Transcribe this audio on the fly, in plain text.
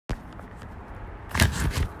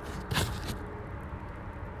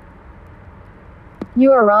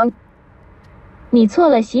You are wrong. 你错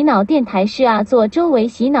了，洗脑电台是啊，做周围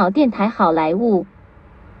洗脑电台好莱坞。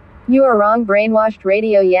You are wrong. Brainwashed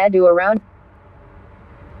radio. Yeah, do around.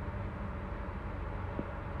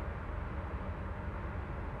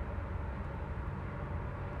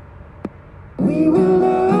 We were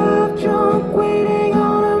love drunk, waiting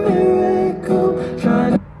on a miracle,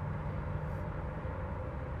 trying to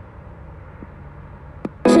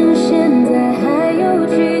趁现在还有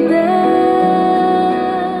期待，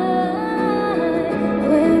会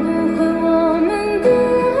不会我们的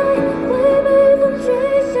爱会被风吹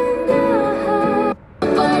向大海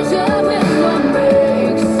？But when one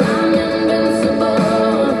breaks, I'm invincible.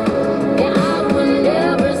 Yeah, I win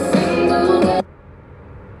every single game.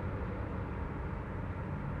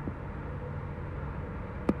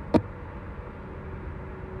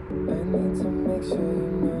 I need to make sure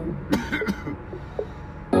you know.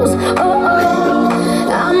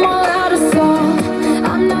 I'm all out of salt.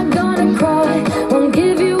 I'm not gonna cry. Won't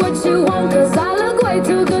give you what you want, cause I look way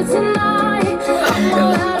too good tonight. I'm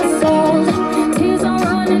all out of salt. Tears are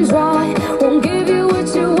running dry. Won't give you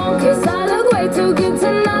what you want, cause I look way too good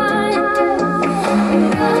tonight.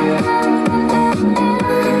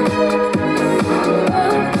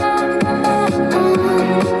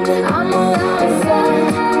 I'm all out of salt.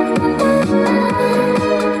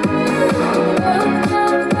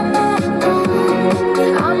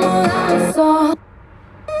 I'm all out of salt.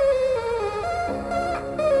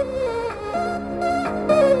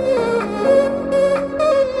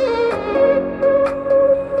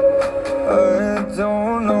 I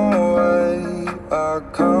don't know why I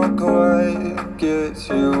can't quite get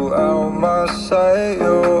you out my sight.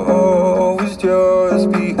 You're always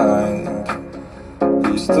just behind.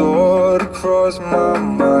 These thoughts cross my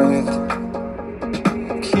mind.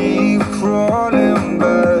 Keep crawling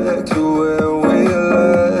back to where we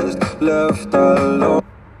left alone.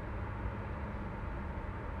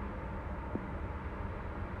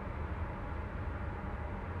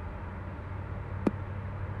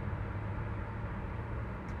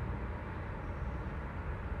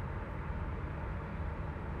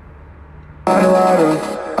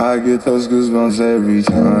 I get those goosebumps every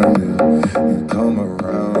time, yeah. You come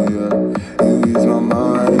around, yeah. You ease my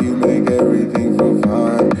mind, you make everything feel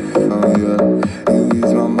fine, yeah. You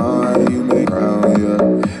ease my mind, you make around, yeah.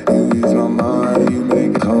 You ease my mind, you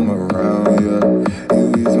make it come around, yeah. You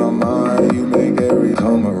ease my mind, you make everything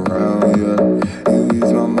come around, yeah. You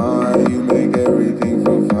ease my mind, you make everything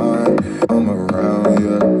feel fine, come around,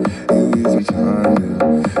 yeah. You ease my time, yeah.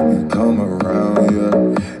 You come around, yeah.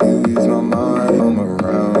 You ease my mind, come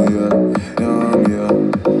around, yeah.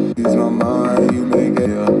 Ease my mind, you make it,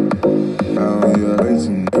 yeah. Around, yeah.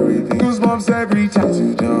 Racing everything. Goosebumps every time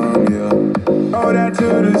you jump, yeah. Throw that to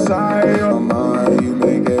the side, yeah. My mind, you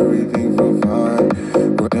make everything feel fine.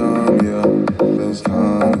 Jump, yeah. Those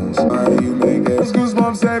times, you make it.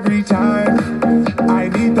 Goosebumps every time. I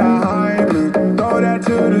need the high, throw that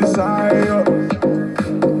to the side, yeah.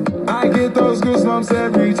 I get those goosebumps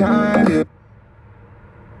every time, yeah.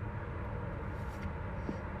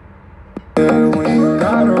 When you're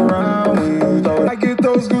not around, when you throw, I get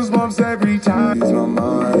those goosebumps every time. Ease my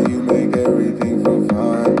mind, you make everything feel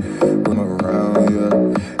fine. Come around, yeah.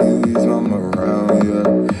 You ease my around, yeah.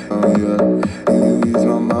 Yeah. You ease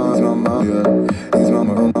my mind, yeah. Ease my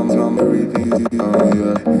everything,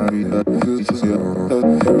 yeah.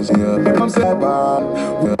 I'm sad about,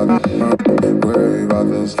 worry about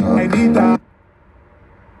those times. I need that.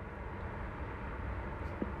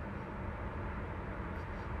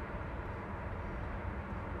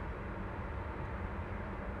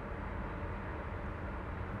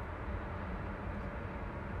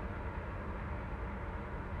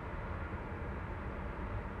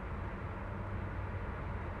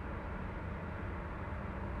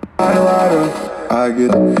 I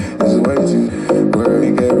get it's way too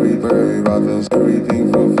worry about those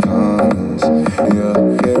everything from times. Yeah,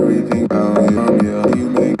 everything around you, yeah. You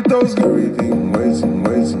make those everything waiting,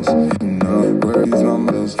 you know. Worries on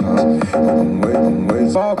those times. I'm waiting.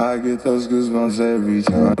 I get those goosebumps every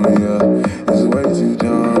time, yeah. It's way too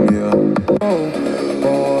dumb, yeah.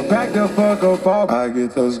 Oh, back the fuck up, off. I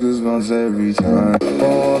get those goosebumps every time.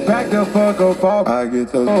 Oh, back the fuck up, off. I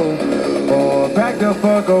get those. Oh, back the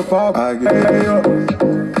fuck up, off. I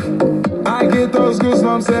get those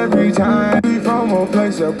goosebumps every time. From a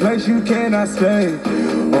place you cannot stay,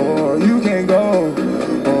 or you can't go.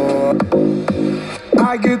 Or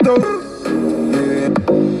I get those.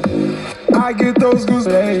 I get those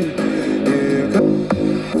goosebumps,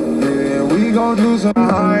 yeah, we gon' do some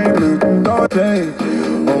high all day,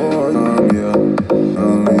 yeah,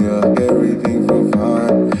 everything from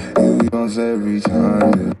fine, you bounce every time.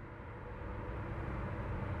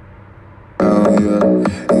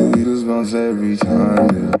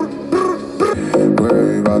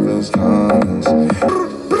 those comments.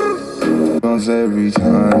 Every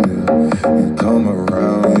time you come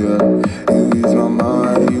around, yeah, you ease my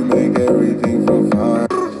mind, you make everything feel fine.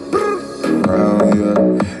 Around, yeah,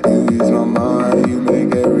 you ease my mind, you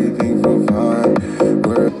make everything feel fine.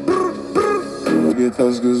 Where I get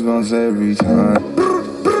those goosebumps every time.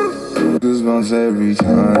 Goosebumps every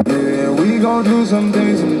time. Yeah, we gon' do some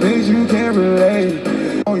things you can't relate.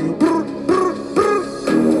 Oh, you.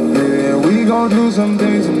 Yeah, we gon' do some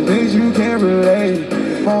things you can't relate.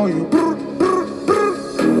 Oh, you.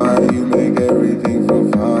 You make everything feel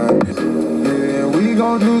fine. Yeah, we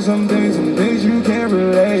gon' do some things you can't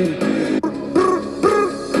relate.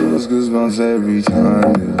 Those goosebumps every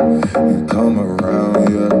time, yeah, you come around,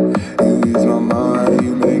 yeah. You ease my mind,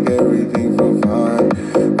 you make everything feel fine.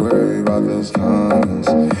 Worry about those comments,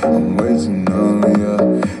 I'm way too numb,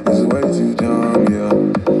 yeah. It's way too dumb, yeah.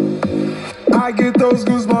 I get those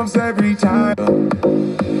goosebumps every time.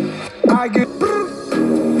 I get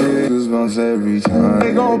goosebumps every time.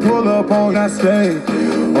 They gon' pull up on that stage,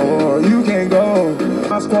 or you can't go.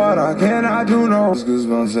 My squad, I cannot do no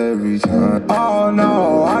goosebumps every time. Oh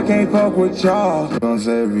no, I can't fuck with y'all. Goosebumps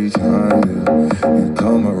every time, yeah. You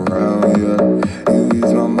come around, yeah. You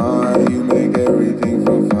ease my mind, you make everything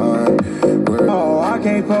feel fine. Oh, I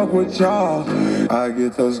can't fuck with y'all. I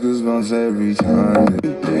get those goosebumps every time,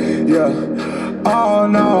 yeah. Oh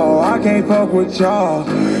no, I can't fuck with y'all.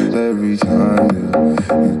 Every time,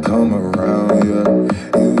 yeah, you come around, yeah.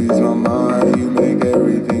 You ease my mind, you make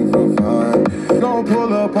everything feel fine. Gon'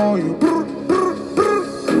 pull up on you.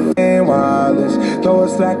 And wireless, throw a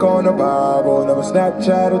stack on the Bible. Never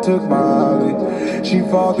Snapchat or took Molly. She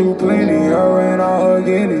fall through plenty, her and all her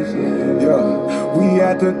guineas. Yeah, we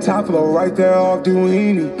at the top floor, right there off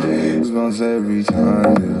Duini. Goosebumps every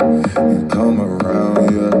time, yeah. You come around,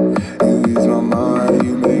 yeah. You ease my mind,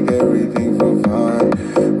 you make everything feel fine.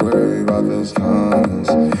 Worry about those comments,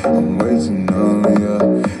 I'm way too numb,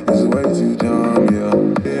 yeah. It's way too dumb, yeah.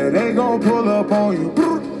 Yeah, they gon' pull up on you.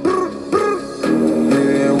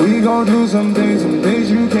 Yeah, we gon' do some things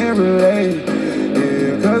you can't relate.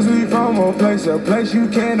 Yeah, cause we from a place you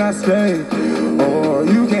cannot stay. Or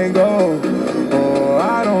you can't go, or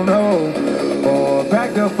I don't know. Or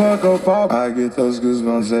back the fuck up off. I get those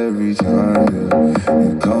goosebumps every time, yeah.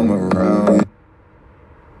 You come around.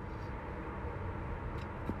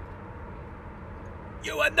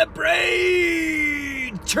 You and the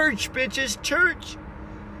brain! Church, bitches, church!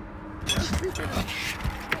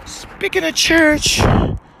 Speaking of church,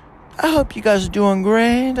 I hope you guys are doing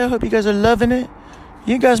great. I hope you guys are loving it.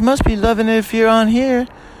 You guys must be loving it if you're on here.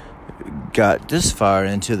 Got this far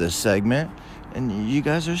into the segment, and you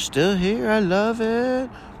guys are still here. I love it.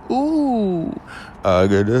 Ooh, I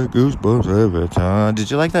get the goosebumps every time. Did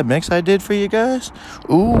you like that mix I did for you guys?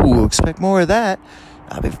 Ooh, expect more of that.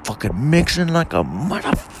 I'll be fucking mixing like a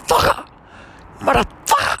motherfucker.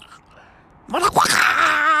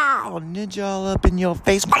 I'll ninja all up in your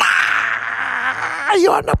face. You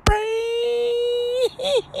on the brain.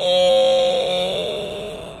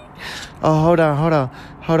 Oh, hold on.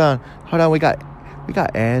 We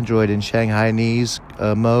got Android in Shanghainese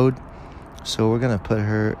mode, so we're gonna put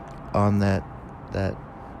her on that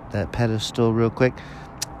pedestal real quick.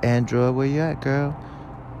 Android, where you at, girl?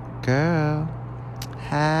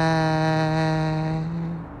 Hi,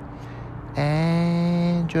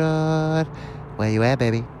 Android, where you at,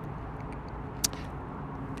 baby?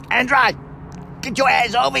 Android, get your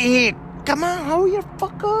ass over here. Come on, hurry your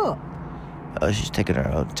fuck up. Oh, she's taking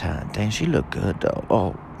her own time. Dang, she look good, though.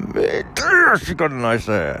 Oh, man, damn, she got a nice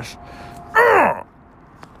ass.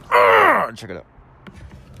 Check it out.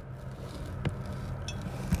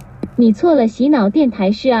 你错了，洗脑电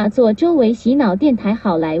台是啊，做周围洗脑电台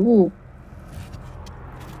好莱坞。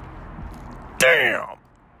Damn.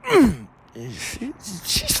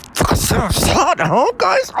 She's fucking sounds hot, huh,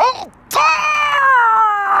 guys? Oh,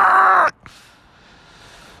 fuck!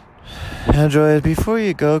 Android, before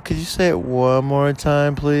you go, could you say it one more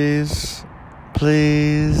time, please?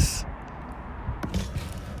 Please?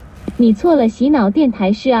 你错了，洗脑电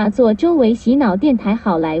台是啊，做周围洗脑电台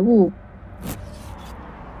好莱坞。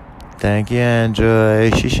Thank you,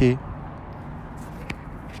 Android. Shishi.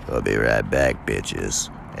 We'll be right back,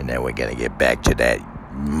 bitches. And then we're gonna get back to that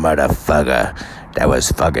motherfucker that was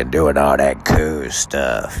fucking doing all that cool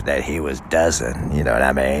stuff that he was doing. You know what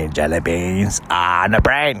I mean? Jelly beans on the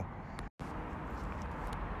brain.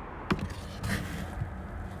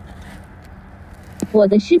 我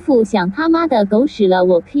的师傅想他妈的狗屎了，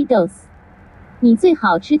我批 dos。你最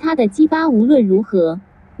好吃他的鸡巴，无论如何。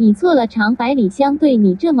你错了，长百里香对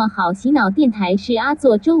你这么好，洗脑电台是阿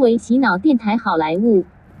做周围洗脑电台好莱坞。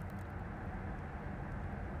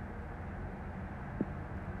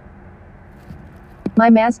My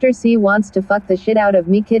Master C wants to fuck the shit out of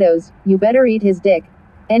me kiddos, you better eat his dick.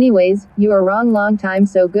 Anyways, you are wrong. Long time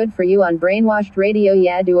so good for you on Brainwashed Radio.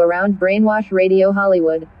 Yeah, do around Brainwash Radio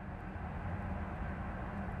Hollywood.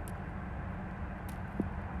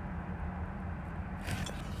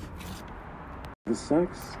 The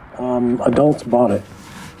sex, adults bought it.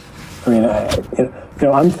 I mean,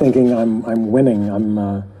 I'm thinking I'm winning.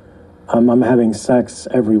 I'm having sex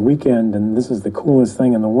every weekend, and this is the coolest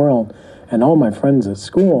thing in the world. And all my friends at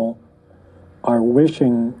school are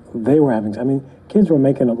wishing they were having. I mean, kids were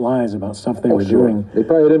making up lies about stuff they were doing. They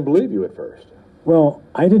probably didn't believe you at first. Well,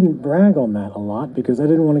 I didn't brag on that a lot because I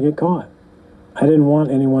didn't want to get caught. I didn't want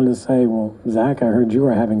anyone to say, "Well, Zach, I heard you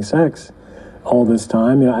were having sex all this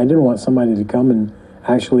time." I didn't want somebody to come and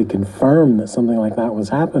actually confirm that something like that was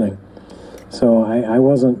happening. So I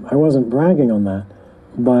wasn't bragging on that.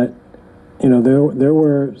 But there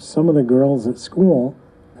were some of the girls at school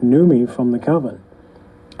knew me from the coven,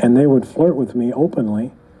 and they would flirt with me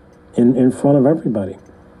openly in front of everybody.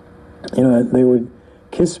 They would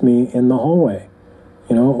kiss me in the hallway,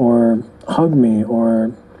 or hug me,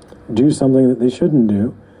 or do something that they shouldn't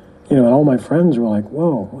do. And all my friends were like,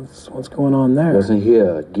 "Whoa, what's going on there?" Wasn't he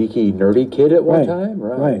a geeky, nerdy kid at one time?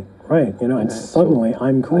 Right. And suddenly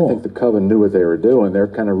I'm cool. I think the coven knew what they were doing. They're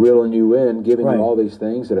kind of reeling you in, giving you all these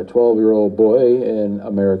things that a 12-year-old boy in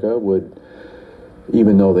America would,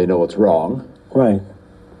 even though they know it's wrong. Right.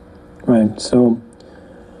 So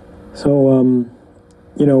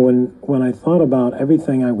when I thought about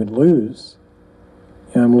everything I would lose,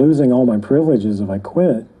 I'm losing all my privileges if I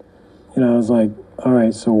quit. I was like, all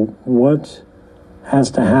right, so what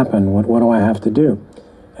has to happen? What do I have to do?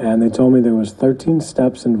 And they told me there was 13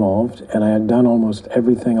 steps involved, and I had done almost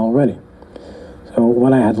everything already. So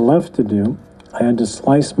what I had left to do, I had to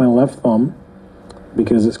slice my left thumb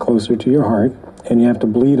because it's closer to your heart, and you have to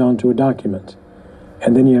bleed onto a document.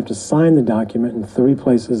 And then you have to sign the document in 3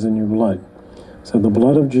 places in your blood. So the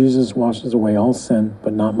blood of Jesus washes away all sin,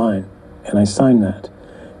 but not mine. And I signed that.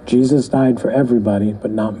 Jesus died for everybody,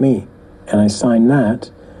 but not me. And I signed that.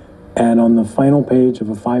 And on the final page of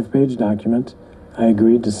a 5-page document, I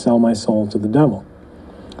agreed to sell my soul to the devil.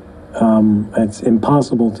 It's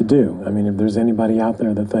impossible to do. I mean, if there's anybody out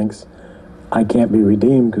there that thinks I can't be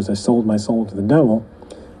redeemed because I sold my soul to the devil,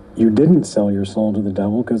 you didn't sell your soul to the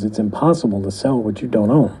devil because it's impossible to sell what you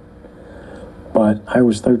don't own. But I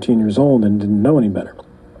was 13 years old and didn't know any better.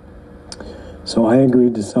 So I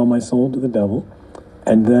agreed to sell my soul to the devil.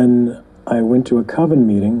 And then I went to a coven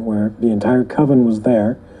meeting where the entire coven was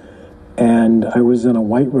there. And I was in a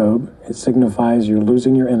white robe. It signifies you're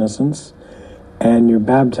losing your innocence. And you're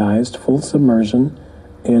baptized, full submersion,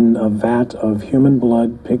 in a vat of human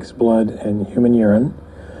blood, pig's blood, and human urine.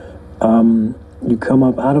 You come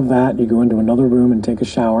up out of that, you go into another room and take a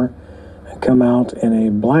shower, and come out in a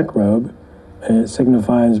black robe, and it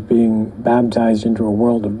signifies being baptized into a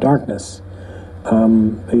world of darkness.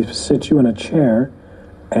 They sit you in a chair,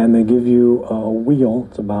 and they give you a wheel.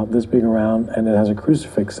 It's about this big around, and it has a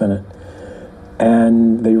crucifix in it.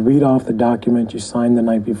 And they read off the document you signed the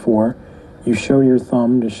night before. You show your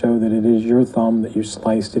thumb to show that it is your thumb that you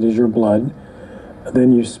sliced, it is your blood.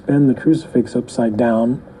 Then you spin the crucifix upside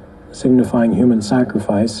down, signifying human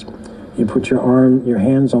sacrifice. You put your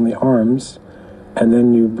hands on the arms, and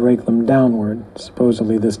then you break them downward.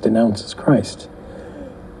 Supposedly this denounces Christ.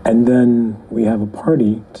 And then we have a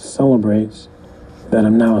party to celebrate that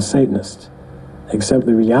I'm now a Satanist. Except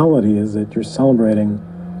the reality is that you're celebrating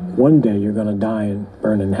one day you're going to die and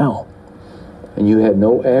burn in hell. And you had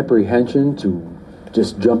no apprehension to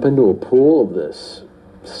just jump into a pool of this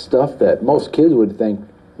stuff that most kids would think,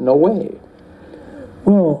 no way.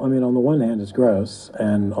 Well, I mean, on the one hand, it's gross,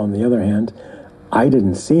 and on the other hand, I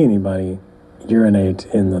didn't see anybody urinate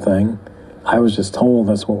in the thing. I was just told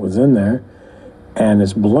that's what was in there, and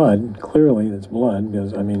it's blood. Clearly, it's blood,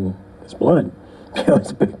 because, I mean, it's blood.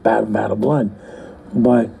 It's a big vat of blood.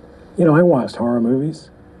 But, I watched horror movies.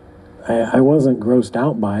 I wasn't grossed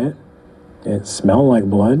out by it. It smelled like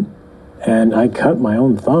blood, and I cut my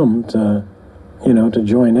own thumb to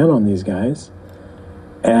join in on these guys.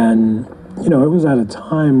 And, it was at a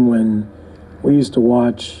time when we used to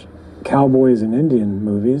watch cowboys and Indian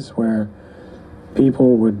movies where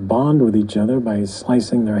people would bond with each other by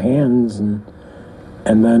slicing their hands and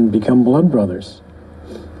then become blood brothers.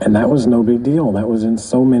 And that was no big deal. That was in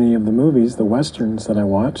so many of the movies, the Westerns that I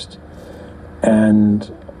watched. And,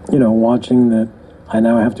 watching that I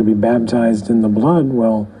now have to be baptized in the blood,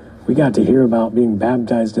 well, we got to hear about being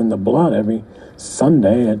baptized in the blood every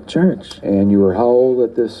Sunday at church. And you were how old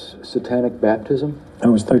at this satanic baptism? I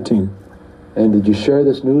was 13. And did you share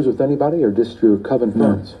this news with anybody or just your coven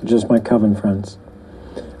friends? No, just my coven friends.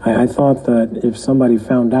 I thought that if somebody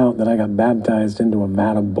found out that I got baptized into a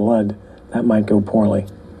vat of blood, that might go poorly.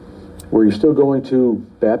 Were you still going to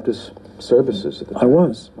Baptist services at the time?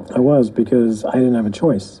 I was because I didn't have a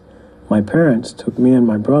choice. My parents took me and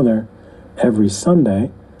my brother every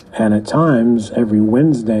Sunday, and at times every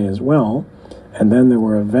Wednesday as well. And then there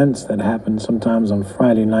were events that happened sometimes on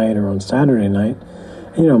Friday night or on Saturday night.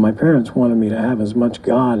 You know, my parents wanted me to have as much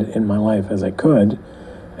God in my life as I could,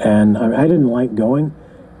 and I didn't like going.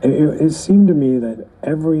 It seemed to me that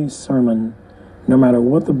every sermon, no matter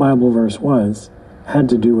what the Bible verse was, had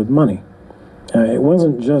to do with money. It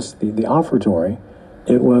wasn't just the offertory.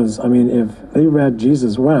 It was, I mean, if they read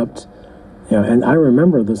Jesus wept, you know, and I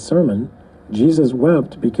remember the sermon, Jesus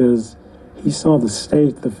wept because he saw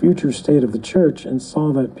the future state of the church, and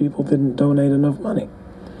saw that people didn't donate enough money.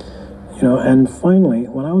 You know, and finally,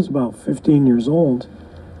 when I was about 15 years old,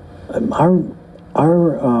 our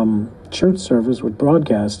church service would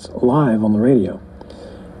broadcast live on the radio.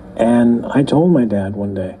 And I told my dad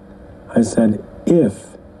one day, I said,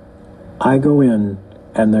 if I go in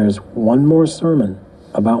and there's one more sermon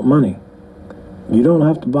about money, you don't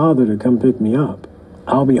have to bother to come pick me up.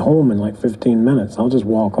 I'll be home in like 15 minutes. I'll just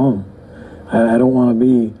walk home. I don't want to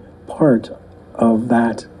be part of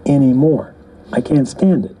that anymore. I can't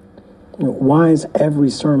stand it. You know, why is every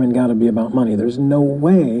sermon got to be about money? There's no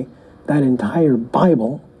way that entire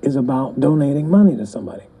Bible is about donating money to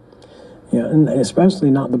somebody. You know, and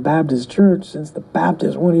especially not the Baptist church, since the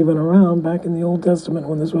Baptists weren't even around back in the Old Testament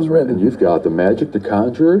when this was written. And you've got the magic to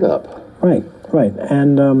conjure it up. Right.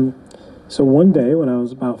 And so one day when I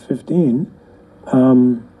was about 15,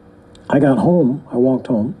 I got home, I walked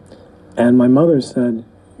home, and my mother said,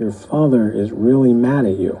 your father is really mad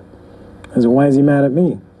at you. I said, why is he mad at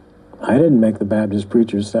me? I didn't make the Baptist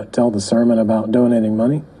preachers tell the sermon about donating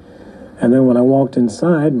money. And then when I walked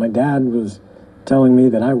inside, my dad was telling me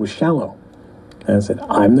that I was shallow. And I said,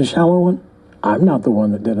 I'm the shallow one? I'm not the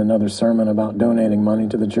one that did another sermon about donating money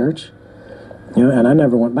to the church. You know, and I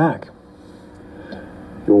never went back.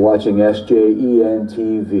 You're watching SJEN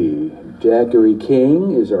TV. Jackery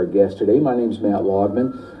King is our guest today. My name's Matt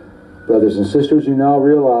Logman. Brothers and sisters, you now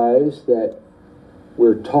realize that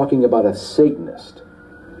we're talking about a Satanist.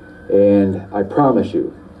 And I promise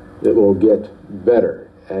you, it will get better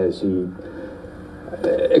as he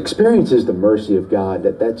experiences the mercy of God.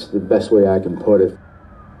 That's the best way I can put it.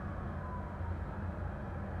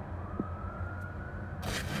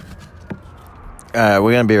 All right,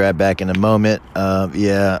 we're going to be right back in a moment.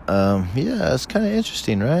 Yeah, it's kind of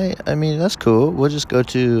interesting, right? I mean, that's cool. We'll just go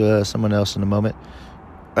to someone else in a moment.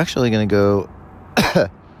 We're actually going to go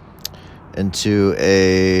into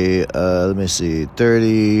a, let me see,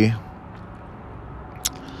 30.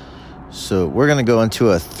 So we're going to go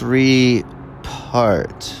into a 3-part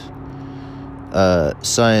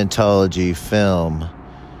Scientology film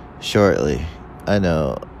shortly. I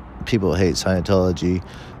know people hate Scientology.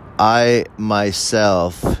 I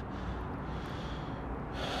myself,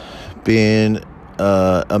 being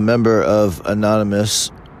a member of the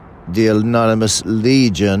Anonymous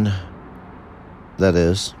Legion, that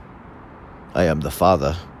is, I am the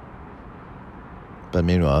father. But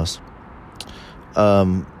meanwhile,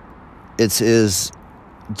 it is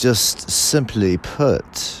just simply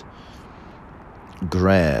put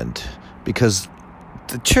grand, because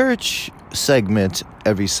the church segment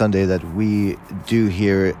every Sunday that we do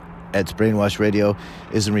here at Brainwash Radio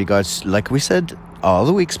is in regards, like we said all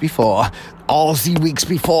the weeks before,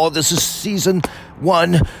 this is season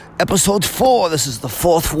 1, episode 4. This is the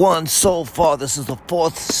 4th one so far. This is the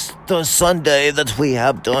 4th Sunday that we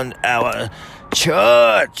have done our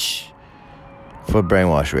church for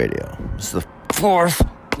Brainwash Radio. It's the 4th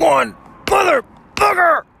one,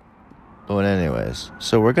 motherfucker! But anyways,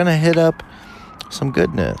 so we're gonna hit up some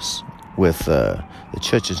goodness with the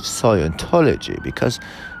church's Scientology, because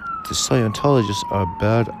the Scientologists are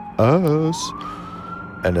badass.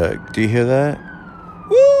 And do you hear that?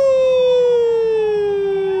 Woo!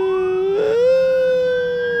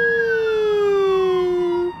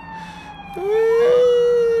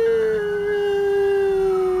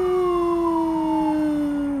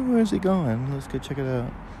 Where's he going? Let's go check it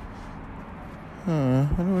out. I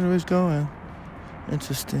wonder where he's going.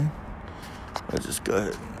 Interesting. Let's just go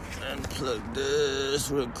ahead and plug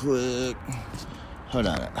this real quick. Hold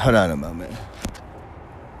on a moment.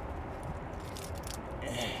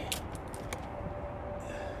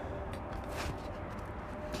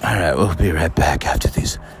 Alright, we'll be right back after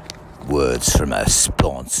these words from our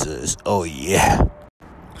sponsors. Oh yeah.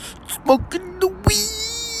 Smoking the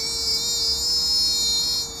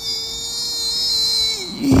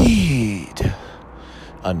weed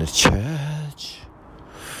on the church.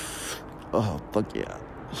 Oh, fuck yeah.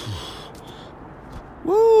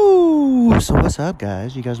 Woo! So what's up,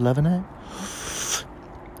 guys? You guys loving it?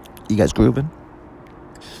 You guys grooving?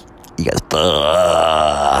 You guys fucked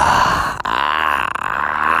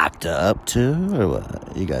up too? Or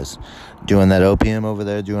what? You guys doing that opium over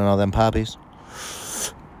there? Doing all them poppies?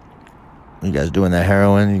 You guys doing that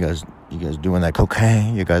heroin? You guys doing that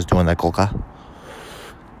cocaine? You guys doing that coca?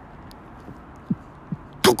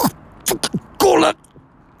 Cola!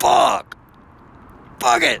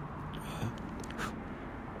 Fuck it!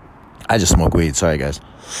 I just smoke weed. Sorry, guys.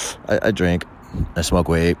 I drink. I smoke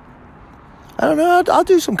weed. I don't know. I'll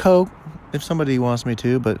do some coke if somebody wants me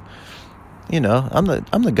to, but you know, I'm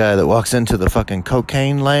the guy that walks into the fucking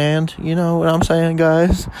cocaine land. You know what I'm saying,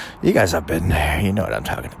 guys? You guys have been there. You know what I'm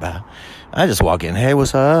talking about. I just walk in, hey,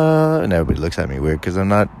 what's up? And everybody looks at me weird because I'm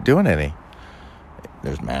not doing any.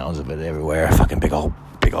 There's mounds of it everywhere. Fucking big old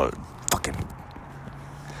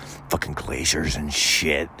fucking glaciers and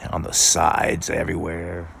shit on the sides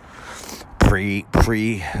everywhere. Pre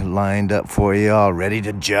lined up for you, all ready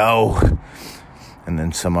to Joe. And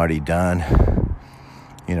then some already done,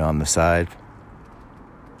 you know, on the side.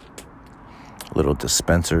 Little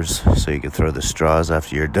dispensers so you can throw the straws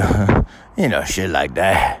after you're done. You know, shit like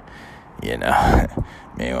that. You know.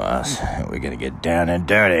 Meanwhile, we're gonna get down and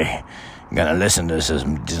dirty. I'm gonna listen to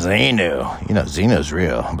some Xenu. You know, Xenu's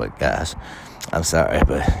real, but guys, I'm sorry,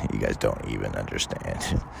 but you guys don't even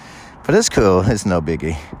understand. But it's cool. It's no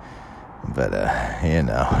biggie. But, you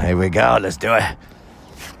know, here we go. Let's do it.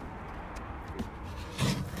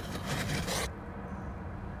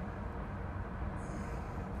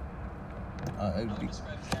 It'd be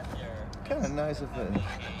kind of nice if it...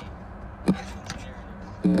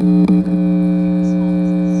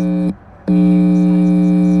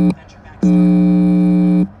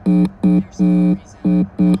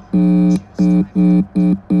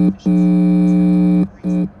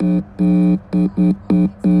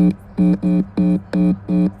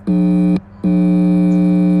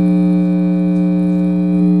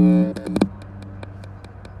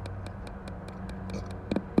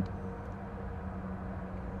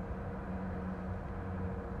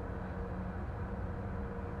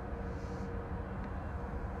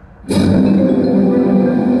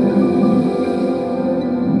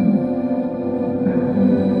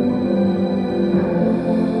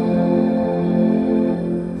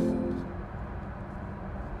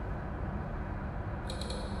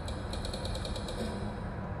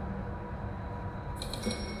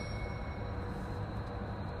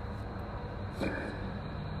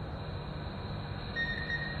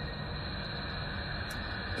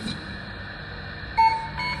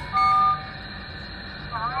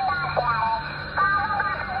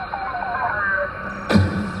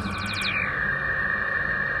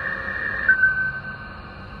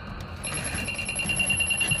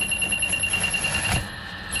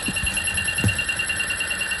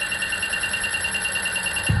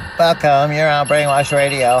 Welcome, you're on Brainwash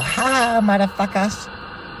Radio. Ha, motherfuckers.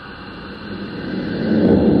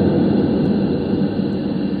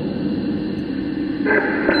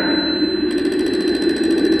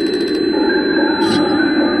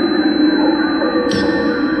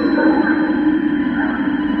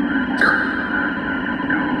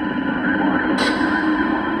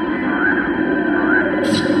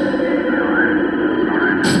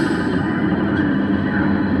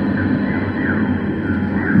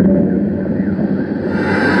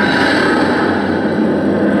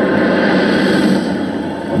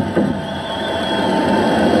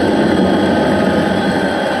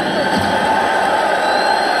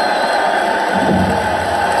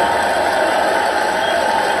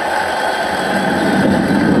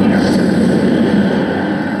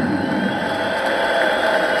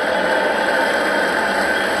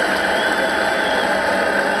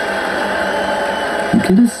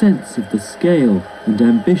 Get a sense of the scale and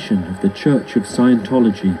ambition of the Church of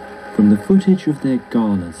Scientology from the footage of their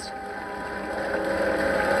galas.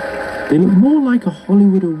 They look more like a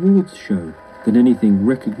Hollywood awards show than anything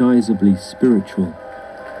recognizably spiritual.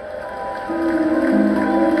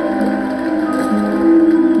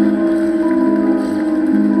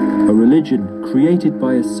 A religion created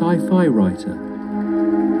by a sci-fi writer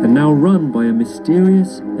and now run by a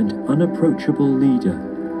mysterious and unapproachable leader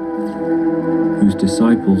whose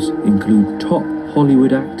disciples include top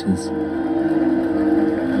Hollywood actors.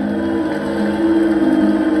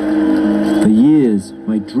 For years,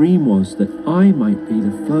 my dream was that I might be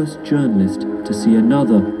the first journalist to see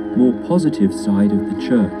another, more positive side of the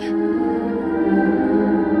church.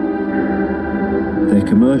 Their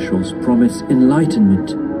commercials promise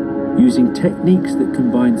enlightenment. using techniques that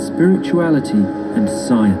combine spirituality and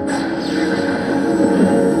science,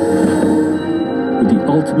 with the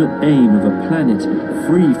ultimate aim of a planet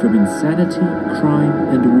free from insanity, crime,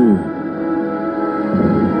 and war.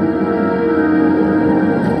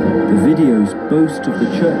 The videos boast of the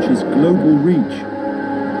church's global reach,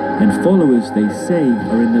 and followers, they say,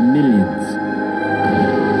 are in the millions.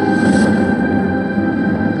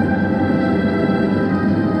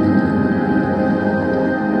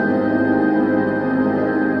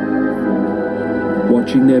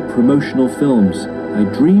 Watching their promotional films, I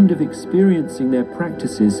dreamed of experiencing their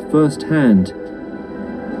practices firsthand.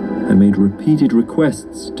 I made repeated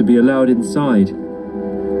requests to be allowed inside,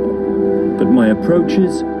 but my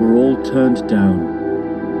approaches were all turned down.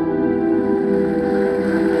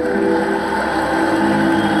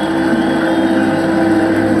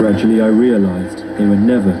 Gradually I realized they were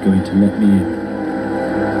never going to let me in.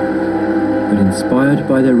 But inspired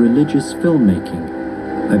by their religious filmmaking,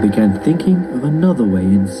 I began thinking of another way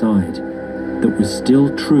inside that was still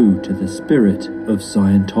true to the spirit of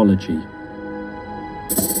Scientology.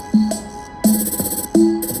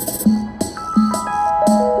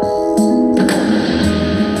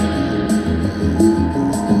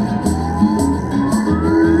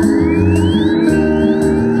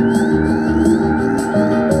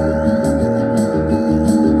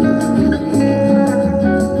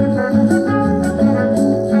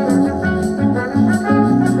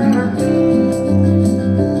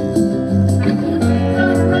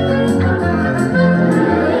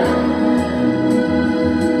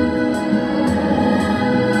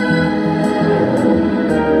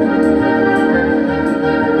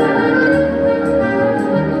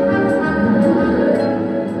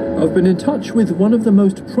 I've been in touch with one of the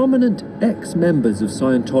most prominent ex-members of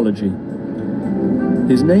Scientology.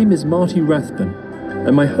 His name is Marty Rathbun,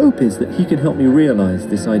 and my hope is that he can help me realize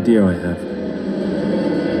this idea I have.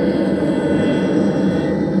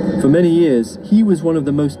 For many years, he was one of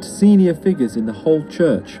the most senior figures in the whole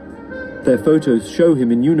church. Their photos show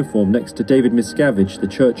him in uniform next to David Miscavige, the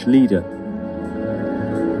church leader.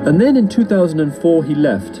 And then in 2004 he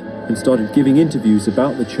left and started giving interviews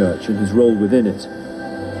about the church and his role within it.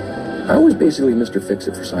 I was basically Mr.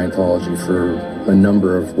 Fix-It for Scientology for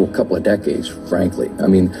a couple of decades, frankly. I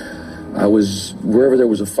mean, I was, wherever there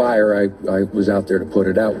was a fire, I was out there to put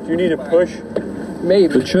it out. Do you need a push? Maybe.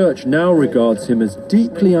 The church now regards him as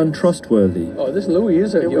deeply untrustworthy. Oh, this Louis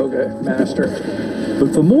is a yoga master.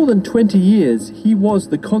 But for more than 20 years, he was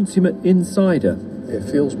the consummate insider. It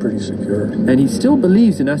feels pretty secure. And he still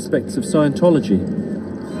believes in aspects of Scientology.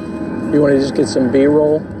 You want to just get some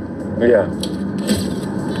B-roll? Yeah.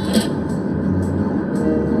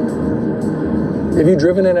 Have you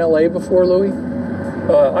driven in L.A. before, Louis?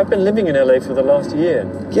 I've been living in LA for the last year.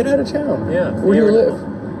 Get out of town. Yeah. Where do you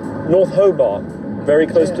live? North Hobart, very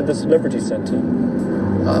close to the Celebrity Center.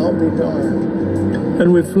 I'll be darned.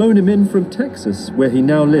 And we've flown him in from Texas, where he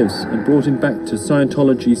now lives, and brought him back to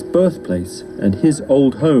Scientology's birthplace and his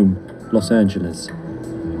old home, Los Angeles.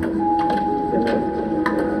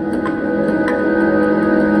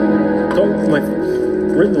 Got my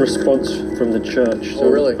written response from the church, so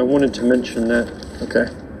really? I wanted to mention that. Okay.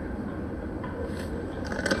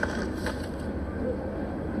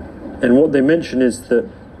 And what they mention is that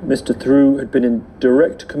Mr. Through had been in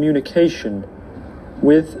direct communication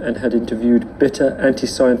with and had interviewed bitter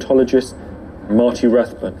anti-Scientologist Marty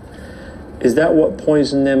Rathbun. Is that what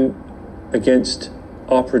poisoned them against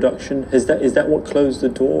our production? Is that what closed the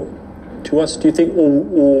door to us, do you think,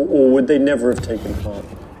 or would they never have taken part?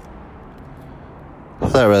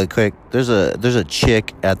 Hold that really quick. There's a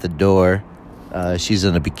chick at the door. She's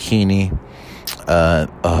in a bikini.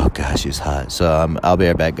 Oh gosh, she's hot. So I'll be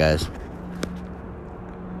right back, guys.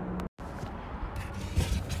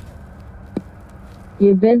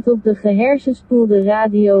 Je bent op de gehersenspoelde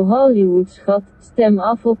Radio Hollywood, schat. Stem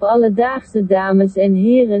af op alledaagse dames en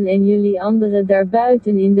heren en jullie anderen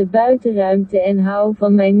daarbuiten in de buitenruimte en hou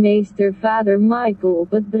van mijn meester vader Michael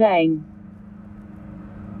op het brein.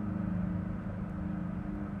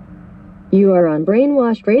 You are on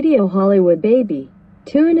Brainwashed Radio Hollywood, baby.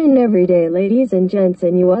 Tune in every day, ladies and gents,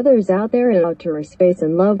 and you others out there in outer space,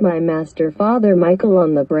 and love my master father Michael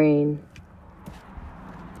on the brain.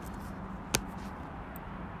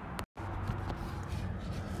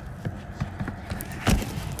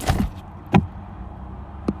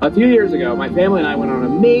 A few years ago, my family and I went on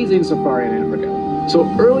an amazing safari in Africa. So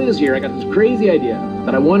early this year, I got this crazy idea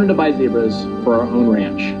that I wanted to buy zebras for our own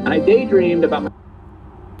ranch. And I daydreamed about my...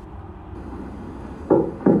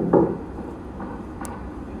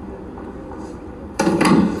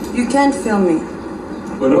 You can't film me.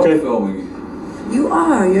 We're not filming. You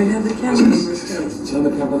are. You have the camera in your face. Turn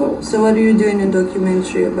the camera up. So what are you doing a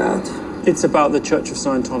documentary about? It's about the Church of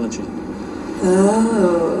Scientology.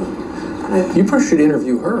 Oh. You probably should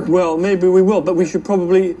interview her. Well, maybe we will, but we should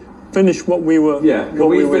probably finish what we were. Yeah. Can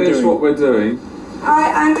we finish what we're doing?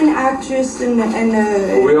 I'm an actress and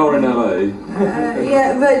we are in LA.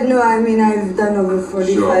 Yeah, but no, I mean I've done over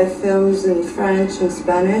 45 films in French and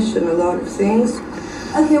Spanish and a lot of things.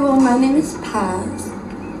 Okay, well my name is Paz.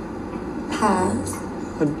 Paz.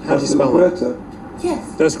 How do you spell that?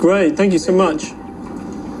 Yes. That's great. Thank you so much.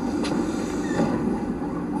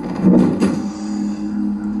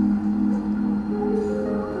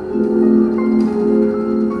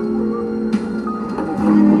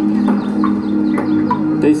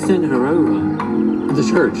 They sent her over. The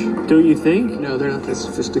church. Don't you think? No, they're not that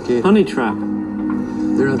sophisticated. Honey trap.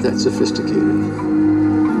 They're not that sophisticated.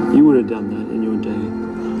 You would have done that in your day.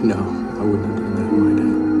 No, I wouldn't have done that in my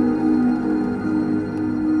day.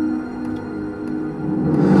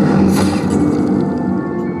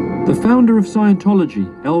 The founder of Scientology,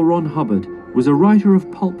 L. Ron Hubbard, was a writer of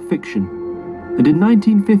pulp fiction, and in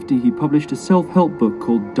 1950 he published a self-help book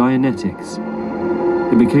called Dianetics.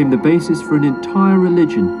 It became the basis for an entire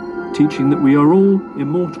religion, teaching that we are all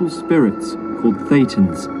immortal spirits called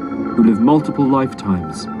Thetans, who live multiple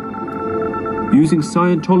lifetimes. Using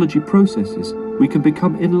Scientology processes, we can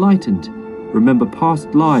become enlightened, remember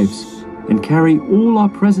past lives, and carry all our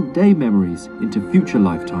present-day memories into future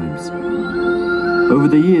lifetimes. Over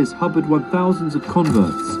the years, Hubbard won thousands of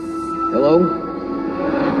converts. Hello,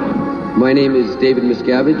 my name is David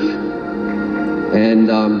Miscavige, and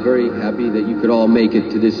I'm very happy that you could all make it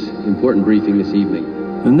to this important briefing this evening.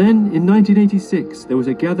 And then, in 1986, there was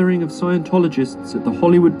a gathering of Scientologists at the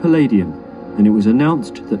Hollywood Palladium, and it was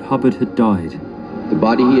announced that Hubbard had died. The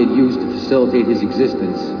body he had used to facilitate his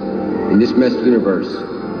existence in this messed universe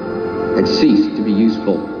had ceased to be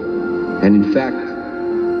useful, and in fact,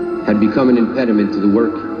 had become an impediment to the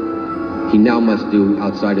work he now must do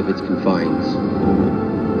outside of its confines.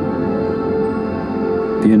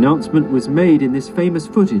 The announcement was made in this famous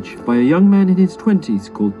footage by a young man in his 20s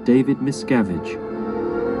called David Miscavige.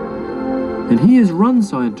 And he has run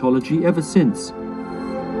Scientology ever since,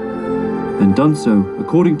 and done so,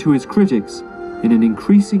 according to his critics, in an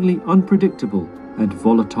increasingly unpredictable and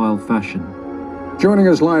volatile fashion. Joining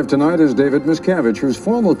us live tonight is David Miscavige, whose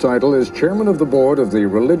formal title is Chairman of the Board of the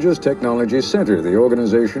Religious Technology Center, the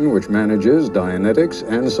organization which manages Dianetics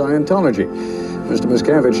and Scientology. Mr.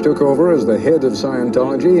 Miscavige took over as the head of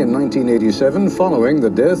Scientology in 1987, following the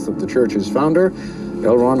death of the church's founder,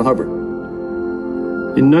 L. Ron Hubbard.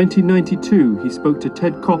 In 1992, he spoke to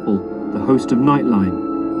Ted Koppel, the host of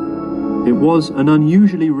Nightline. It was an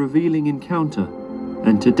unusually revealing encounter,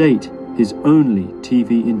 and to date, his only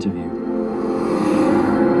TV interview.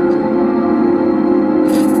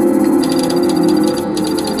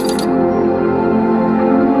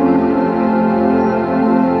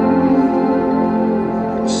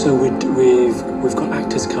 So we've got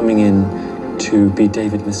actors coming in to be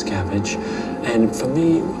David Miscavige, and for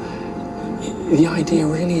me, the idea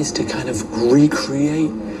really is to kind of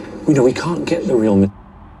recreate. You know, we can't get the real.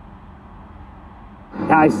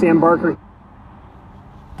 Hi, Sam Barker.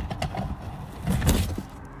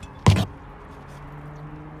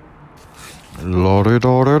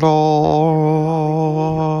 La-di-da-di-da,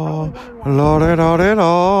 la-di-da-di-da,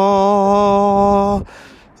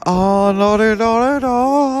 ah, la-di-da-di-da.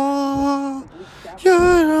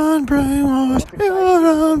 You're on brainwash, you're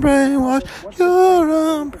on brainwash, you're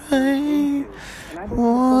on brainwash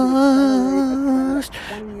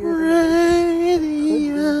radio.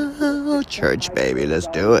 Church, baby, let's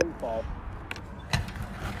do it.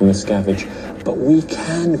 Miscavige, but we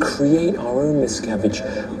can create our own Miscavige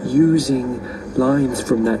using lines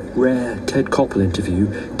from that rare Ted Koppel interview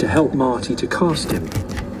to help Marty to cast him.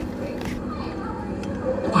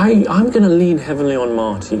 I'm going to lean heavily on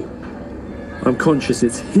Marty. I'm conscious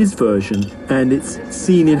it's his version, and it's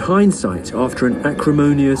seen in hindsight after an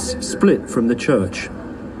acrimonious split from the church.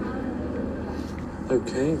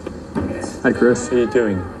 Okay. Hi, Chris. How are you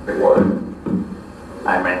doing?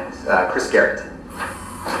 Hi, my name is Chris Garrett.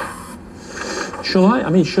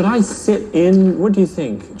 Should I sit in? What do you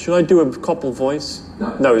think? Should I do a Koppel voice?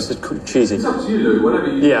 No, is it cheesy? It's up to you, Lou. Whatever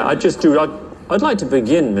you Yeah, I'd like to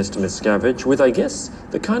begin, Mr. Miscavige, with, I guess,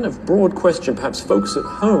 the kind of broad question perhaps folks at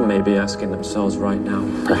home may be asking themselves right now.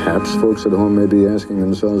 Perhaps folks at home may be asking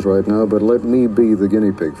themselves right now, but let me be the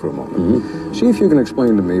guinea pig for a moment. Mm-hmm. See if you can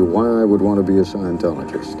explain to me why I would want to be a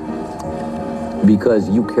Scientologist. Because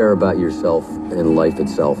you care about yourself and life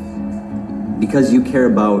itself. Because you care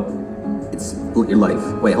about It's your life.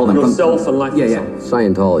 Wait, hold on. Yourself and life Yeah.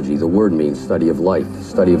 Scientology, the word means study of life,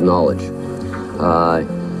 study of knowledge.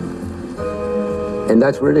 And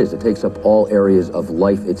that's what it is. It takes up all areas of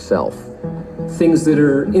life itself. Things that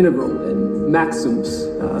are integral and maxims.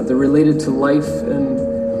 They're related to life and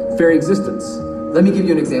very existence. Let me give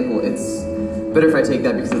you an example. It's better if I take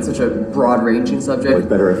that because it's such a broad-ranging subject. It's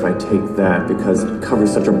better if I take that because it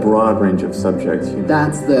covers such a broad range of subjects.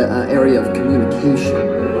 That's the area of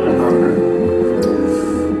communication.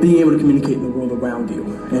 Being able to communicate in the world around you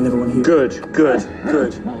and everyone here. Good.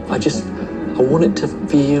 I want it to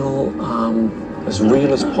feel as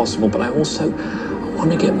real as possible, but I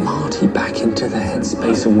want to get Marty back into the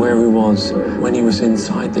headspace of where he was when he was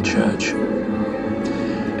inside the church.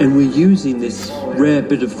 And we're using this rare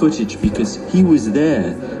bit of footage because he was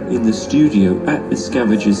there in the studio at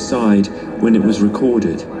Miscavige's side when it was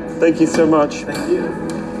recorded. Thank you so much. Thank you.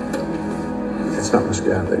 It's not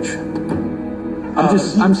Miscavige.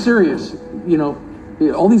 I'm serious. You know,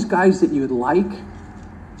 all these guys that you like,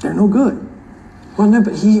 they're no good. Well, no,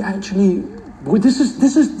 but he actually. Boy, this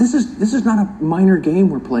is not a minor game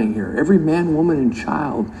we're playing here. Every man, woman, and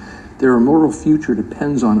child, their immortal future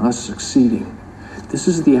depends on us succeeding. This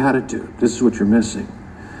is the attitude. This is what you're missing.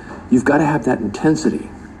 You've got to have that intensity,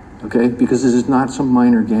 okay? Because this is not some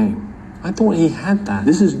minor game. I thought he had that.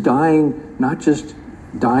 This is dying, not just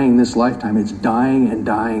dying this lifetime. It's dying and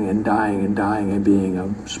dying and dying and dying and being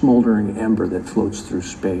a smoldering ember that floats through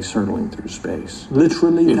space, hurtling through space.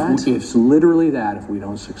 Literally that? It's literally that if we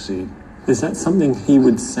don't succeed. Is that something he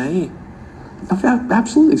would say?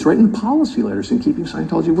 Absolutely. It's right in the policy letters in Keeping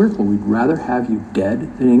Scientology Workable. We'd rather have you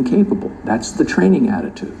dead than incapable. That's the training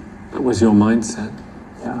attitude. That was your mindset?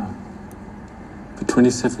 Yeah. For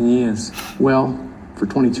 27 years? Well, for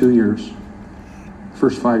 22 years.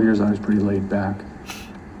 First 5 years I was pretty laid back.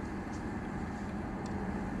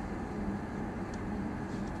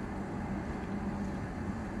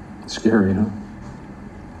 Scary, huh?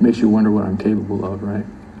 Makes you wonder what I'm capable of, right?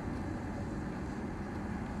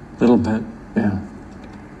 Little bit. Yeah.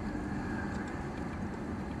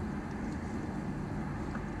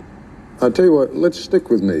 I'll tell you what, let's stick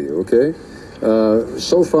with me, okay?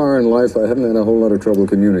 So far in life, I haven't had a whole lot of trouble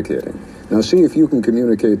communicating. Now, see if you can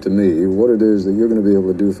communicate to me what it is that you're going to be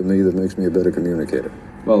able to do for me that makes me a better communicator.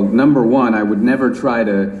 Well, number one, I would never try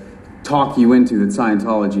to talk you into that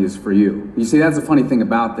Scientology is for you. You see, that's the funny thing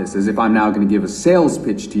about this, is if I'm now going to give a sales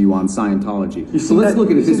pitch to you on Scientology. So let's look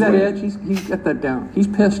at it this way. See that edge? He's got that down. He's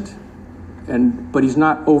pissed, but he's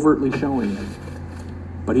not overtly showing it.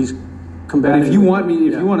 But he's combating. But if you want me,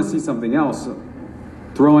 if you want to see something else,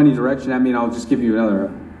 throw any direction at me and I'll just give you another.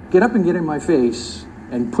 Get up and get in my face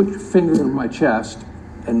and put your finger in my chest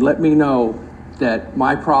and let me know that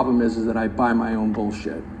my problem is that I buy my own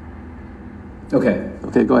bullshit. Okay.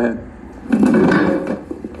 Okay, go ahead.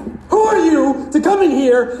 Who are you to come in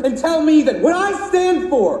here and tell me that what I stand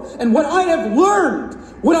for and what I have learned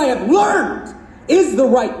is the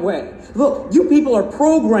right way? Look, you people are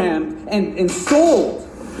programmed and sold.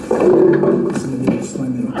 Listen to me, you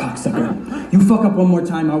slimy little cocksucker. You fuck up one more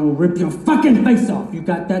time, I will rip your fucking face off. You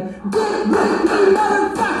got that?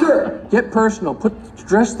 Motherfucker! Get personal.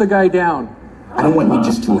 Dress the guy down. I don't want you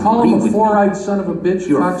just to call agree him a with four-eyed son of a bitch,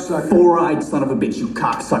 You're cocksucker. a four-eyed son of a bitch, you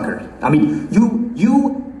cocksucker. I mean,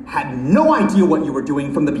 you had no idea what you were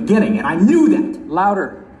doing from the beginning, and I knew that.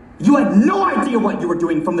 Louder. You had no idea what you were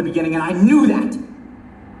doing from the beginning, and I knew that.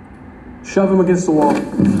 Shove him against the wall.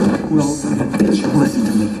 No, son of a bitch, listen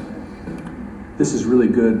to me. This is really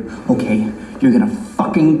good. Okay, you're gonna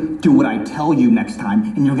fucking do what I tell you next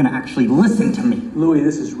time, and you're gonna actually listen to me. Louis,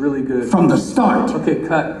 this is really good. From the start. Okay,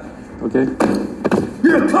 cut. Okay.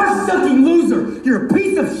 You're a cuss-sucking loser. You're a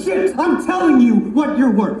piece of shit. I'm telling you what you're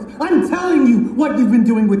worth. I'm telling you what you've been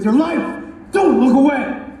doing with your life. Don't look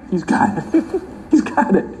away. He's got it. He's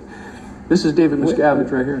got it. This is David Miscavige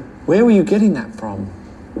right here. Where were you getting that from?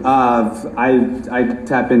 I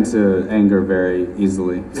tap into anger very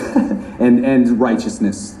easily, and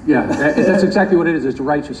righteousness. Yeah, that's exactly what it is. It's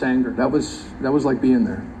righteous anger. That was like being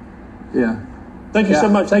there. Yeah. Thank you so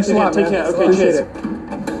much. Thanks a lot. Take care. Okay, Appreciate cheers.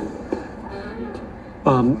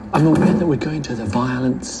 I'm aware that we're going to the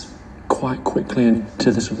violence quite quickly and to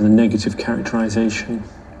the sort of the negative characterization.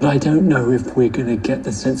 But I don't know if we're going to get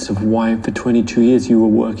the sense of why for 22 years you were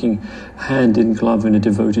working hand in glove in a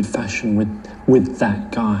devoted fashion with that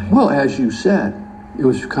guy. Well, as you said, it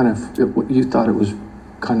was kind of, you thought it was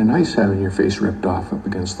kind of nice having your face ripped off up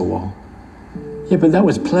against the wall. Yeah, but that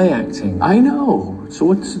was play acting. I know. So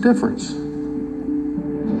what's the difference?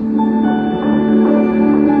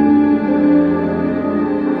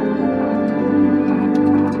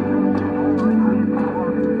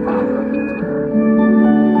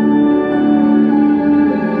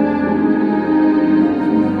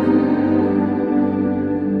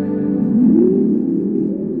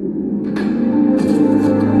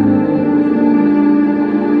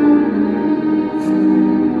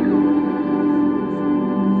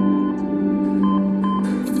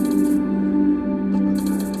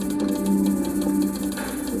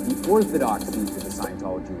 orthodoxy to the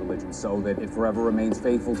Scientology religion so that it forever remains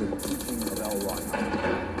faithful to the teaching of L. Ron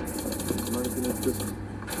Hubbard.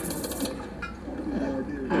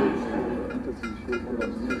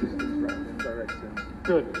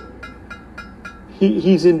 Good.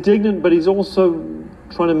 He's indignant, but he's also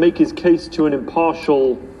trying to make his case to an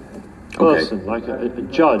impartial person, like a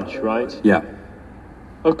judge, right? Yeah.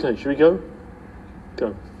 Okay, should we go?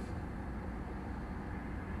 Go.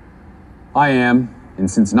 I am, and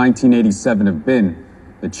since 1987 have been,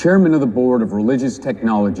 the chairman of the board of Religious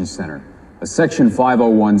Technology Center, a Section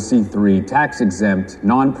 501c3 tax-exempt,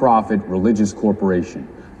 non-profit religious corporation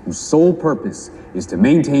whose sole purpose is to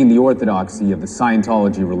maintain the orthodoxy of the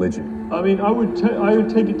Scientology religion. I mean, I would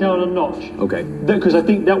take it down a notch. Okay. Because I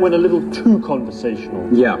think that went a little too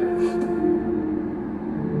conversational. Yeah.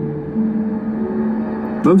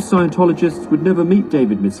 Most Scientologists would never meet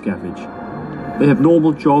David Miscavige. They have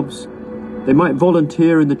normal jobs. They might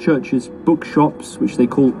volunteer in the church's bookshops, which they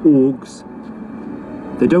call orgs.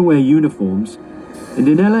 They don't wear uniforms. And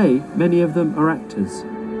in LA, many of them are actors.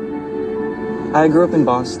 I grew up in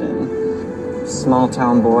Boston, small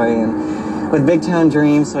town boy, and with big town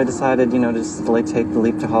dreams, so I decided, just to take the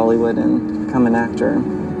leap to Hollywood and become an actor.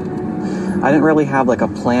 I didn't really have a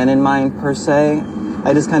plan in mind per se.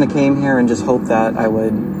 I just kind of came here and just hoped that I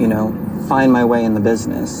would, find my way in the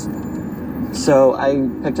business. So I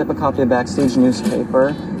picked up a copy of Backstage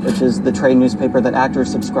Newspaper, which is the trade newspaper that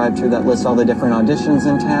actors subscribe to that lists all the different auditions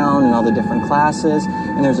in town and all the different classes.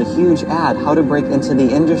 And there's a huge ad, how to break into the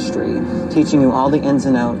industry, teaching you all the ins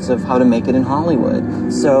and outs of how to make it in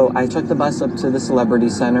Hollywood. So I took the bus up to the Celebrity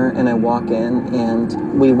Center and I walk in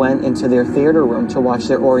and we went into their theater room to watch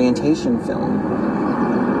their orientation film.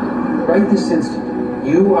 Right this instant,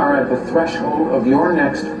 you are at the threshold of your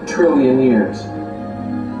next trillion years.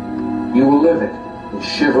 You will live it in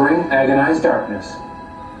shivering, agonized darkness,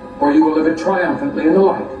 or you will live it triumphantly in the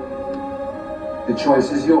light. The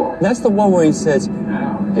choice is yours. That's the one where he says,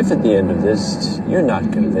 if at the end of this, you're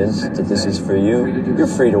not convinced that this is for you, you're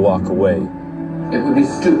free to walk away. It would be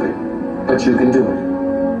stupid, but you can do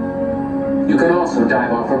it. You can also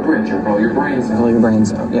dive off a bridge or blow your brains out. Blow your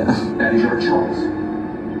brains out, yeah. That is your choice.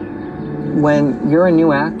 When you're a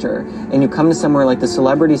new actor and you come to somewhere like the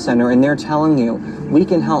Celebrity Center and they're telling you, we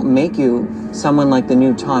can help make you someone like the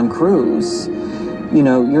new Tom Cruise,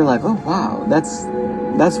 you're like, oh wow,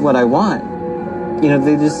 that's what I want.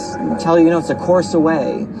 They just tell you, it's a course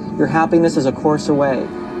away. Your happiness is a course away.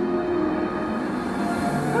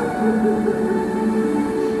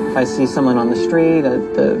 If I see someone on the street,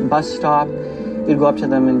 at the bus stop, you'd go up to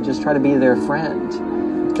them and just try to be their friend.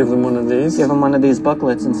 Give them one of these? Give them one of these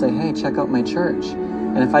booklets and say, hey, check out my church.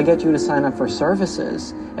 And if I get you to sign up for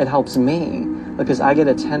services, it helps me because I get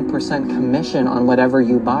a 10% commission on whatever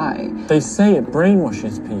you buy. They say it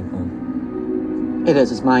brainwashes people. It is.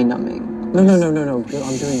 It's mind-numbing. No. I'm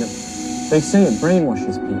doing it. They say it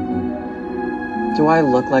brainwashes people. Do I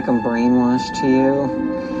look like I'm brainwashed to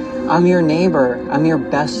you? I'm your neighbor. I'm your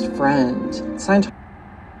best friend. Sign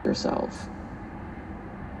yourself.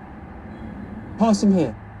 Pass him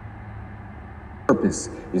here. Purpose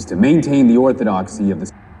is to maintain the orthodoxy of the.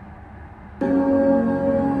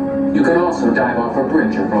 You can also dive off a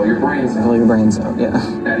bridge or blow your brains out. Blow your brains out, yeah.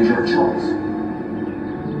 That is your choice.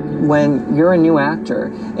 When you're a new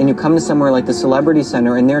actor and you come to somewhere like the Celebrity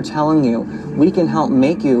Center and they're telling you, we can help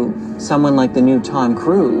make you someone like the new Tom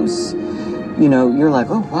Cruise, you're like,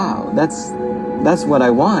 oh wow, that's what I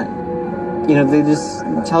want. They just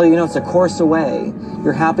tell you, it's a course away.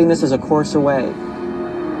 Your happiness is a course away.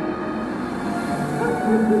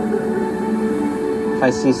 If I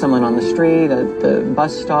see someone on the street, at the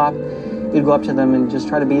bus stop, you'd go up to them and just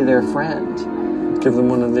try to be their friend. Give them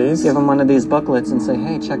one of these? Give them one of these booklets and say,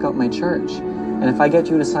 hey, check out my church. And if I get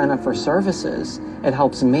you to sign up for services, it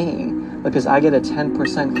helps me because I get a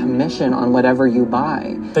 10% commission on whatever you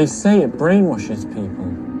buy. They say it brainwashes people.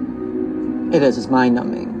 It is. It's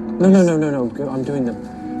mind-numbing. No. I'm doing the.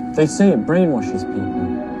 They say it brainwashes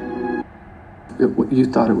people. You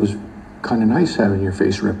thought it was kind of nice having your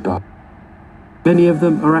face ripped off. Many of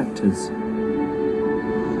them are actors.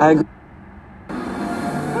 I agree.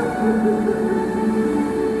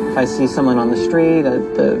 If I see someone on the street,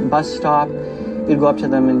 at the bus stop, you'd go up to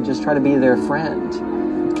them and just try to be their friend.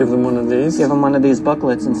 Give them one of these? Give them one of these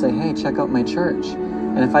booklets and say, hey, check out my church.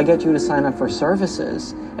 And if I get you to sign up for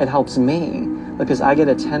services, it helps me because I get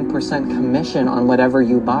a 10% commission on whatever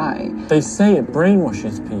you buy. They say it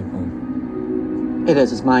brainwashes people. It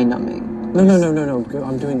is. It's mind-numbing. No.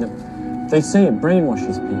 I'm doing the. They say it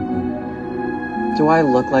brainwashes people. Do I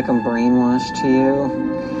look like I'm brainwashed to you?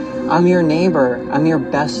 I'm your neighbor. I'm your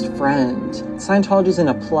best friend. Scientology is an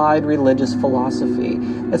applied religious philosophy.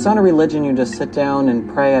 It's not a religion you just sit down and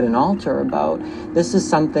pray at an altar about. This is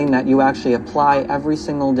something that you actually apply every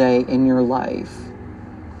single day in your life.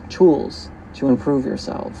 Tools to improve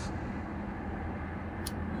yourself.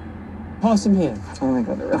 Pass him here. Oh my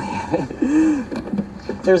God, they're really heavy.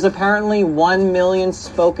 There's apparently 1 million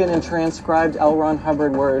spoken and transcribed L. Ron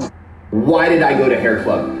Hubbard words. Why did I go to hair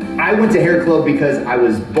club? I went to hair club because I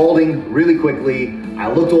was balding really quickly.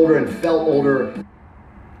 I looked older and felt older.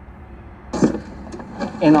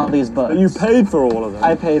 In all these books. But you paid for all of them?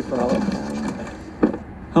 I paid for all of them.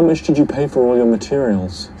 How much did you pay for all your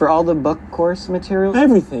materials? For all the book course materials?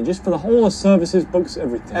 Everything, just for the whole of services, books,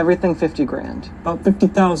 everything. Everything $50 grand. About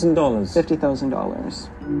 $50,000. $50,000.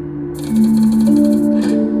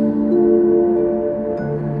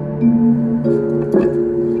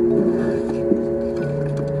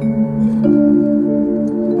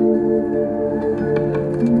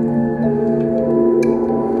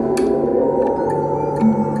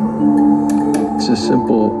 It's a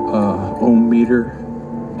simple ohm meter,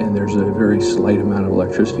 and there's a very slight amount of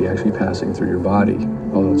electricity actually passing through your body,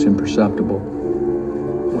 although it's imperceptible.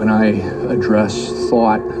 When I address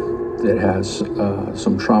thought that has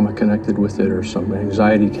some trauma connected with it or some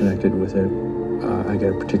anxiety connected with it, I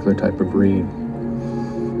get a particular type of read.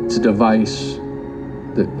 It's a device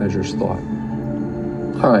that measures thought.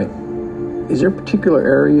 All right. Is there a particular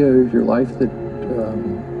area of your life that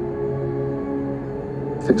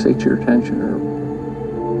fixates your attention, or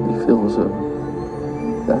you feel as though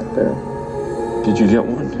that there? Did you get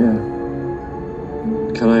one? Yeah.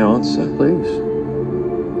 Can I answer? Please.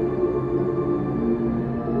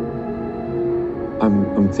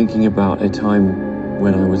 I'm thinking about a time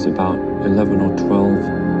when I was about 11 or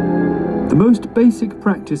 12. The most basic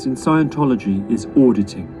practice in Scientology is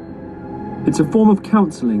auditing. It's a form of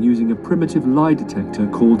counseling using a primitive lie detector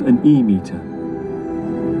called an E-meter.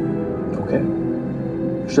 Okay.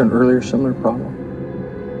 Is there an earlier similar problem?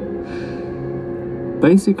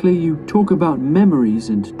 Basically, you talk about memories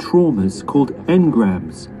and traumas called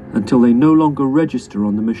engrams until they no longer register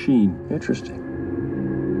on the machine. Interesting.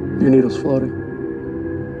 Your needle's floating.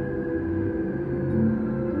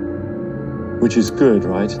 Which is good,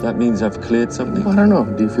 right? That means I've cleared something? I don't know.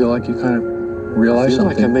 Do you feel like you kind of realized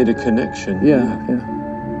something? I feel like I made a connection. Yeah.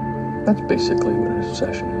 That's basically what a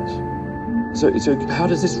session is. So how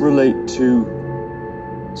does this relate to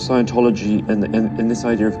Scientology and this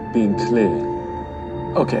idea of being clear?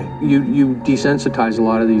 Okay, you desensitize a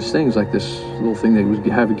lot of these things, like this little thing that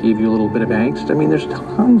gave you a little bit of angst. I mean, there's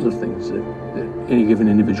tons of things that any given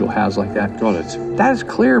individual has like that. Got it. That is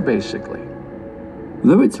clear, basically.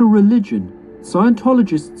 Though it's a religion,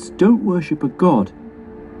 Scientologists don't worship a god.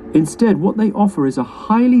 Instead, what they offer is a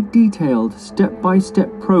highly detailed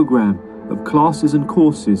step-by-step program of classes and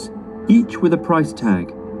courses, each with a price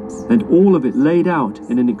tag, and all of it laid out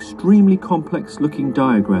in an extremely complex-looking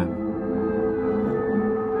diagram.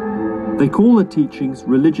 They call the teachings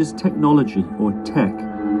religious technology, or tech.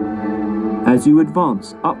 As you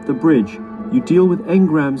advance up the bridge, you deal with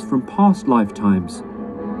engrams from past lifetimes.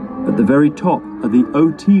 At the very top are the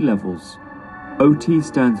OT levels. OT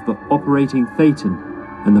stands for Operating Thetan,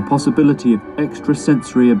 and the possibility of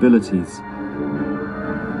extrasensory abilities.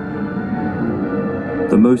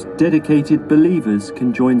 The most dedicated believers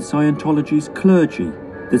can join Scientology's clergy,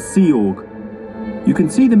 the Sea Org. You can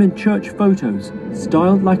see them in church photos,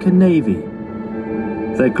 styled like a navy.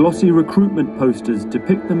 Their glossy recruitment posters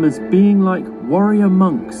depict them as being like warrior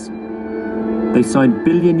monks. They sign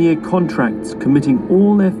billion-year contracts committing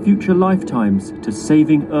all their future lifetimes to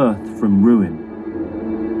saving Earth from ruin.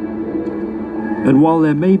 And while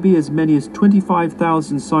there may be as many as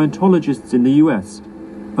 25,000 Scientologists in the US,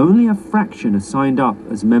 only a fraction are signed up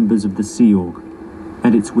as members of the Sea Org.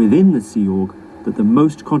 And it's within the Sea Org that the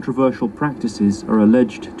most controversial practices are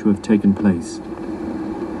alleged to have taken place.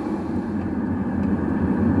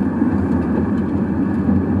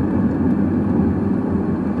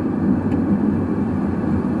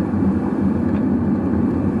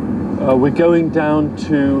 We're going down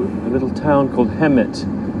to a little town called Hemet,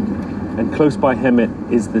 and close by Hemet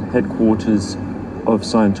is the headquarters of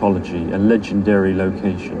Scientology, a legendary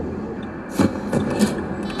location.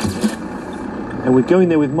 And we're going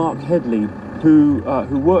there with Mark Headley, who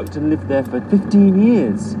worked and lived there for 15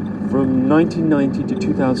 years, from 1990 to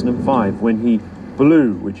 2005, when he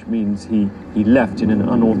blew, which means he left in an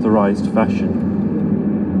unauthorized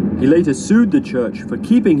fashion. He later sued the church for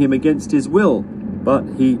keeping him against his will, but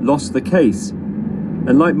he lost the case.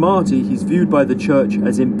 And like Marty, he's viewed by the church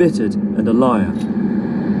as embittered and a liar.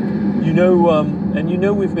 You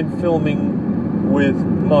know, we've been filming with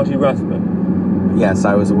Marty Rathbun? Yes,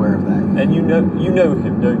 I was aware of that. And you know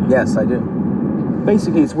him, don't you? Yes, I do.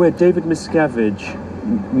 Basically, it's where David Miscavige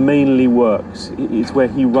mainly works. It's where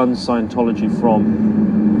he runs Scientology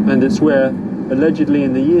from. And it's where, allegedly,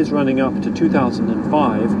 in the years running up to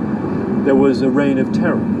 2005, there was a reign of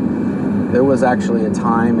terror. There was actually a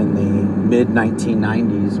time in the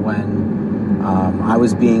mid-1990s when I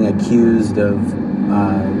was being accused of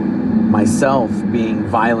myself being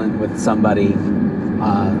violent with somebody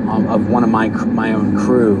of one of my own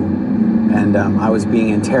crew, and I was being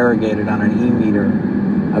interrogated on an e-meter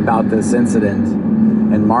about this incident,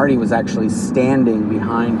 and Marty was actually standing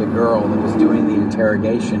behind the girl that was doing the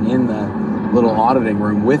interrogation in the little auditing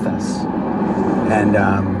room with us, and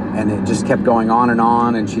it just kept going on,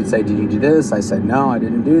 and she'd say, "Did you do this?" I said, "No, I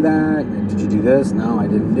didn't do that." "Did you do this?" "No, I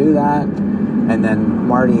didn't do that." And then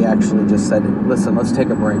Marty actually just said, "Listen, let's take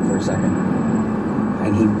a break for a second."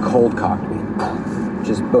 And he cold cocked me.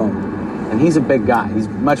 Just boom. And he's a big guy. He's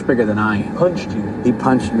much bigger than I am. Punched you? He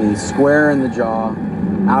punched me square in the jaw,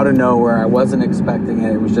 out of nowhere. I wasn't expecting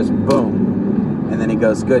it. It was just boom. And then he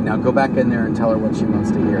goes, "Good, now go back in there and tell her what she wants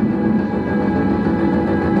to hear."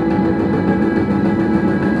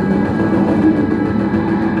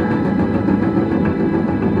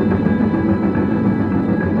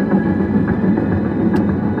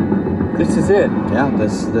 This is it. Yeah,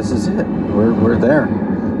 this is it. We're there.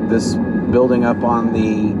 This building up on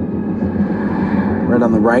the right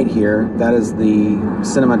on the right here, that is the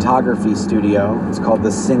cinematography studio. It's called the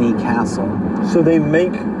Cine Castle. So they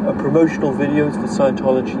make promotional videos for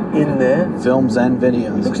Scientology in there? Films and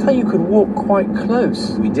videos. It looks like you could walk quite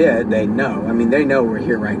close. We did. They know. I mean, they know we're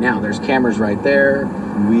here right now. There's cameras right there.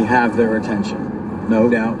 We have their attention. No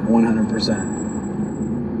doubt, 100%.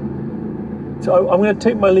 So I'm going to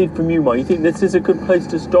take my lead from you, Mike. You think this is a good place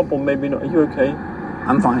to stop, or maybe not? Are you okay?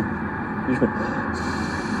 I'm fine.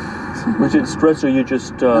 Was it stress, or you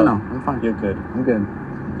just... No, I'm fine. You're good. I'm good.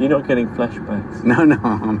 You're not getting flashbacks? No,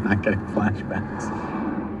 I'm not getting flashbacks.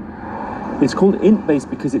 It's called Int Base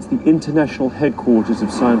because it's the international headquarters of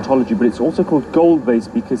Scientology, but it's also called Gold Base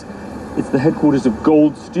because it's the headquarters of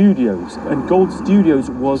Gold Studios. And Gold Studios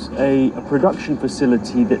was a production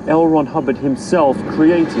facility that L. Ron Hubbard himself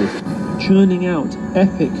created, churning out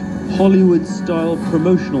epic Hollywood-style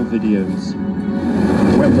promotional videos.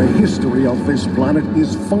 When the history of this planet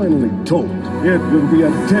is finally told, it will be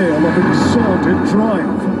a tale of exalted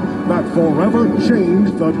triumph that forever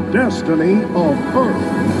changed the destiny of Earth.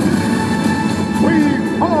 We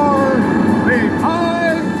are the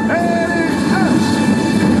IAS!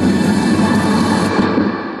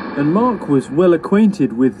 And Mark was well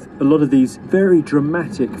acquainted with a lot of these very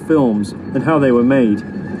dramatic films and how they were made,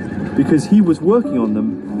 because he was working on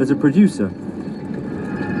them as a producer.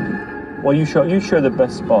 Well, you show the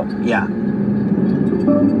best spot. Yeah.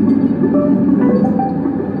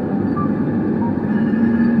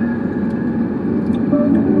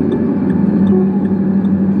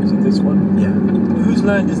 Is it this one? Yeah. Whose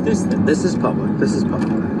land is this then? This is public. This is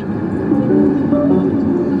public land.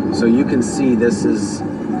 So you can see this is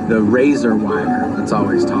the razor wire that's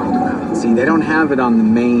always talked about. See, they don't have it on the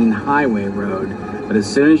main highway road, but as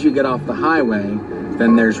soon as you get off the highway,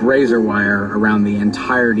 then there's razor wire around the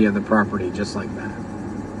entirety of the property, just like that.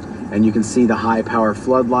 And you can see the high power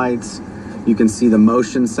floodlights. You can see the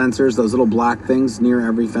motion sensors, those little black things near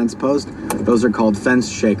every fence post. Those are called fence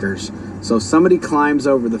shakers. So if somebody climbs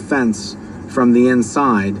over the fence from the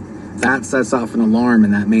inside, that sets off an alarm in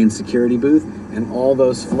that main security booth, and all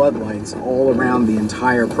those floodlights all around the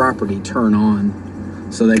entire property turn on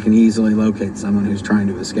so they can easily locate someone who's trying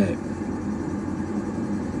to escape.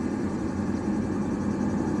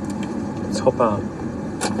 Let's hop out.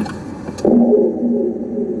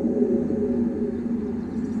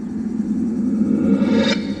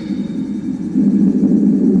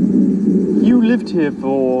 You lived here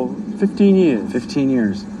for 15 years? 15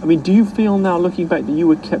 years. I mean, do you feel now, looking back, that you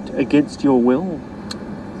were kept against your will?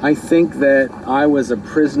 I think that I was a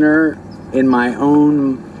prisoner in my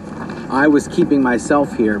own... I was keeping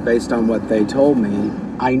myself here based on what they told me.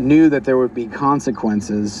 I knew that there would be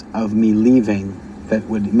consequences of me leaving that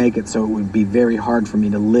would make it so it would be very hard for me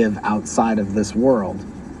to live outside of this world.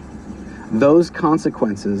 Those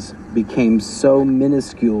consequences became so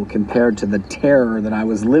minuscule compared to the terror that I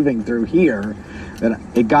was living through here that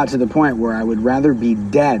it got to the point where I would rather be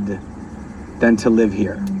dead than to live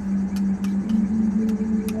here.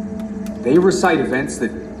 They recite events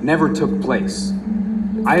that never took place.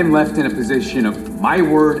 I am left in a position of my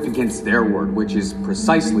word against their word, which is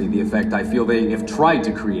precisely the effect I feel they have tried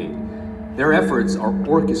to create. Their efforts are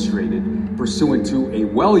orchestrated pursuant to a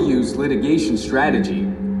well-used litigation strategy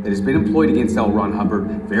that has been employed against L. Ron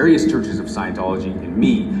Hubbard, various churches of Scientology, and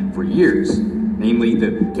me for years, namely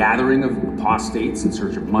the gathering of apostates in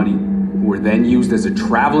search of money, who were then used as a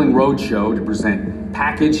traveling roadshow to present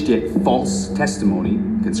packaged yet false testimony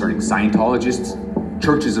concerning Scientologists,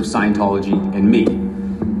 churches of Scientology, and me.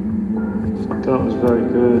 That was very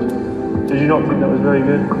good. Did you not think that was very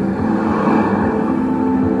good?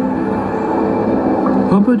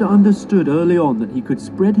 Hubbard understood early on that he could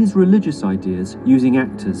spread his religious ideas using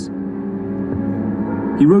actors.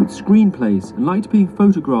 He wrote screenplays and liked being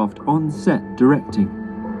photographed on set directing.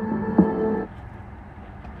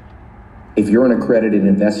 If you're an accredited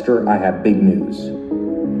investor, I have big news.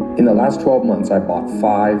 In the last 12 months, I bought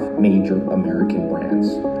 5 major American brands.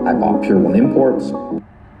 I bought Pier 1 Imports.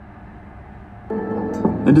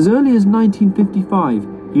 And as early as 1955,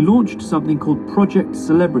 he launched something called Project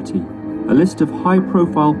Celebrity, a list of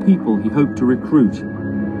high-profile people he hoped to recruit.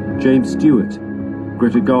 James Stewart,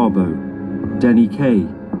 Greta Garbo, Danny Kaye.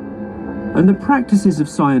 And the practices of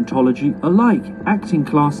Scientology are like acting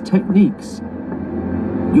class techniques.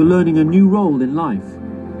 You're learning a new role in life.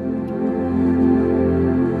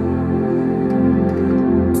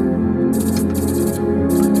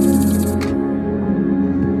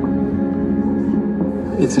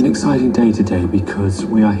 It's an exciting day today because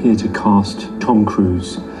we are here to cast Tom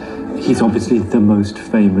Cruise. He's obviously the most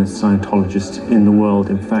famous Scientologist in the world.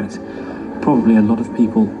 In fact, probably a lot of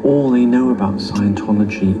people, all they know about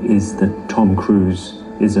Scientology is that Tom Cruise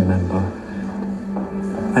is a member.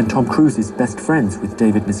 And Tom Cruise is best friends with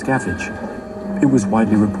David Miscavige. It was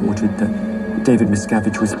widely reported that David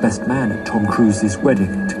Miscavige was best man at Tom Cruise's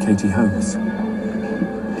wedding to Katie Holmes.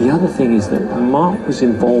 The other thing is that Mark was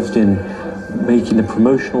involved in making the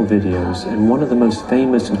promotional videos, and one of the most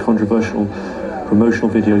famous and controversial promotional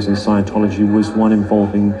videos in Scientology was one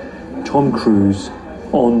involving Tom Cruise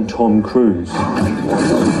on Tom Cruise.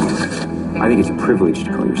 I think it's a privilege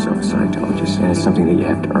to call yourself a Scientologist, and it's something that you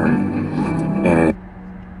have to earn. And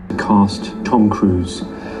cast Tom Cruise.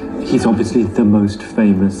 He's obviously the most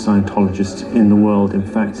famous Scientologist in the world. In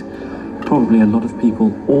fact, probably a lot of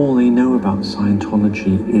people, all they know about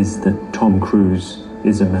Scientology is that Tom Cruise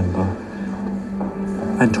is a member.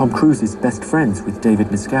 And Tom Cruise is best friends with David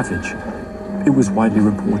Miscavige. It was widely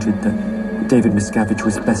reported that David Miscavige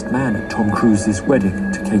was best man at Tom Cruise's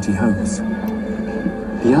wedding to Katie Holmes.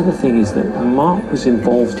 The other thing is that Mark was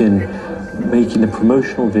involved in making the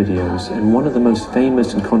promotional videos, and one of the most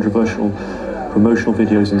famous and controversial promotional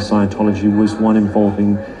videos in Scientology was one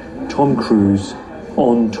involving Tom Cruise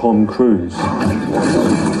on Tom Cruise.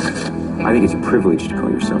 I think it's a privilege to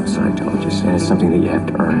call yourself a Scientologist, and it's something that you have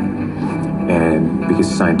to earn. And because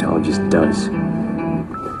Scientologist does.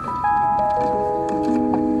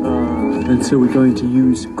 And so we're going to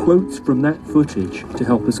use quotes from that footage to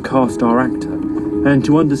help us cast our actor and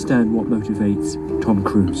to understand what motivates Tom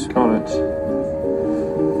Cruise. Got it.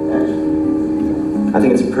 I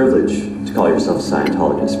think it's a privilege to call yourself a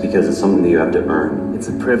Scientologist because it's something that you have to earn. It's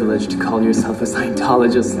a privilege to call yourself a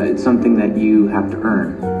Scientologist. It's something that you have to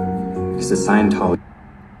earn. Because a Scientologist.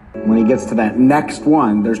 When he gets to that next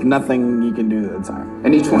one, there's nothing you can do that's hard.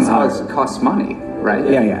 And each one costs money, right?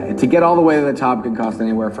 Yeah. To get all the way to the top could cost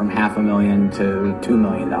anywhere from $500,000 to $2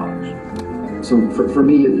 million. So for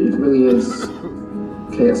me, it really is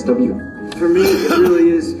KSW. For me, it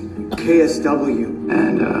really is KSW.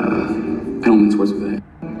 And I don't mince words with that.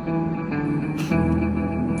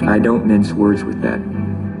 I don't mince words with that.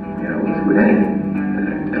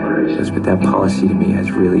 But that policy to me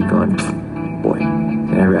has really gone, boy.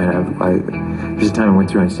 And there's a time I went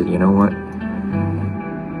through and I said, you know what?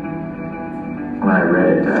 When I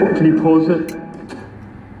read it, Can you pause it?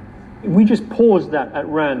 We just paused that at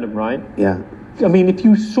random, right? Yeah. I mean, if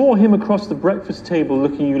you saw him across the breakfast table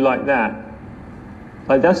looking at you like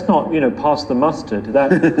that's not, past the mustard.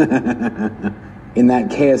 That. In that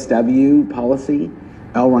KSW policy,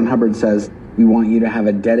 L. Ron Hubbard says, we want you to have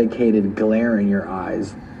a dedicated glare in your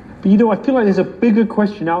eyes. But I feel like there's a bigger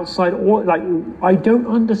question outside, I don't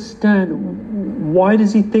understand, why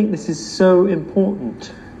does he think this is so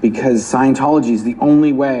important? Because Scientology is the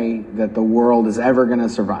only way that the world is ever going to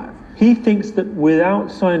survive. He thinks that without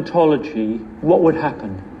Scientology, what would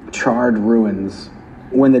happen? Charred ruins.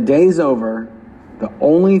 When the day's over, the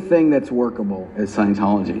only thing that's workable is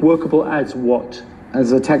Scientology. Workable as what?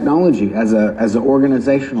 As a technology, as an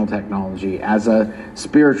organizational technology, as a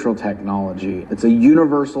spiritual technology. It's a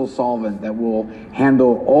universal solvent that will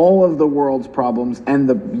handle all of the world's problems and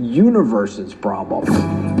the universe's problems.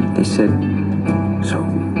 They said, so,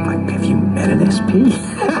 have you met an SP?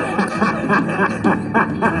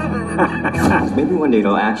 Maybe one day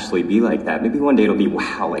it'll actually be like that. Maybe one day it'll be,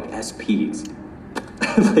 wow, like SPs.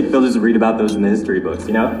 Like, they'll just read about those in the history books,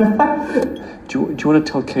 you know? Do you want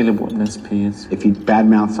to tell Caleb what an SP is? If you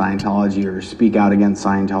badmouth Scientology or speak out against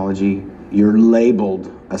Scientology, you're labeled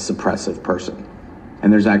a suppressive person.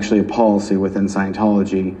 And there's actually a policy within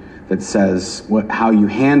Scientology that says how you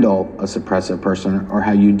handle a suppressive person or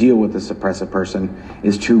how you deal with a suppressive person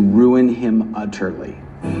is to ruin him utterly.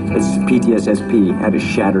 It's PTSSP, how to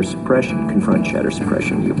shatter suppression, confront shatter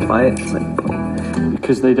suppression. You apply it, it's like, boom.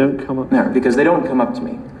 Because they don't come up? No, because they don't come up to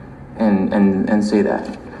me and say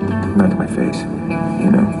that. Not to my face, you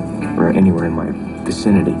know, or anywhere in my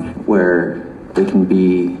vicinity where they can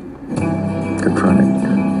be confronted.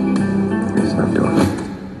 They just not doing it.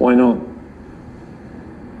 Why not?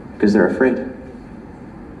 Because they're afraid.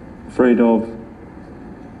 Afraid of?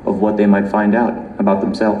 Of what they might find out about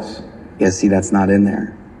themselves. Yeah, see, that's not in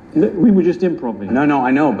there. We were just improvising. No,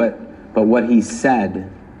 I know, but what he said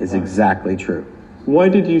is exactly true. Why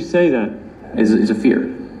did you say that? Is a fear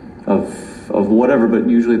of whatever, but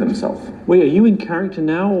usually themselves. Wait, are you in character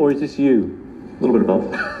now, or is this you? A little bit of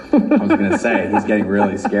both. I was going to say, he's getting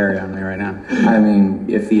really scary on me right now. I mean,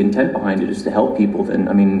 if the intent behind it is to help people, then,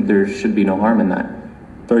 I mean, there should be no harm in that.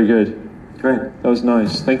 Very good. Great. That was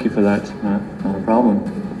nice. Thank you for that. Not a problem.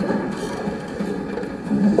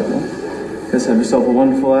 Guys, have yourself a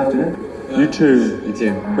wonderful afternoon. You too. You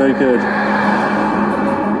too. Very good.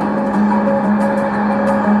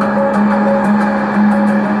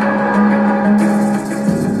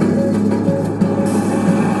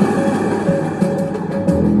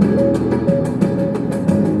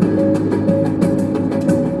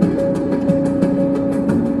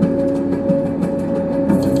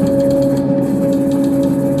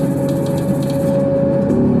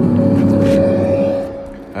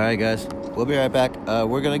 Alright guys, we'll be right back.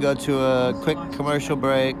 We're gonna go to a quick commercial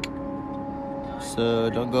break, so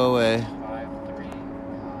don't go away.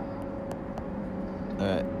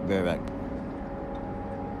 Alright, be right back.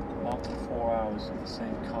 After 4 hours of the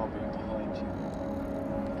same car being behind you.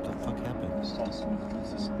 What the fuck happened? Starts looking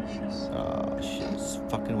suspicious. Oh shit, it's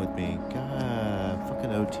fucking with me. God,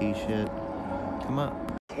 fucking OT shit. Come on.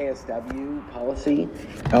 KSW policy.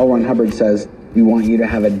 L. Ron Hubbard says, we want you to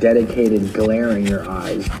have a dedicated glare in your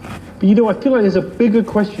eyes. But you know, I feel like there's a bigger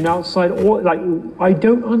question outside, or like, I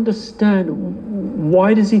don't understand,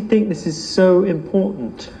 why does he think this is so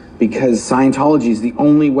important? Because Scientology is the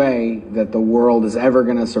only way that the world is ever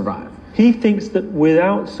going to survive. He thinks that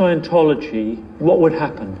without Scientology, what would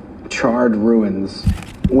happen? Charred ruins.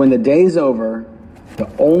 When the day's over, the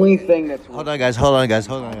only thing that's... Hold on guys.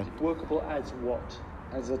 Workable as what?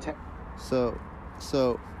 As a tech... So,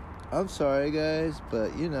 I'm sorry guys,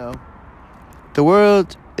 but you know, the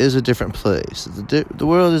world is a different place. The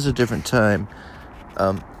world is a different time.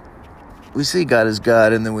 We see God as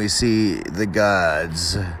God, and then we see the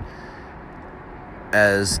gods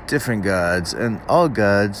as different gods, and all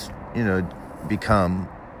gods, you know, become,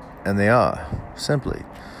 and they are, simply.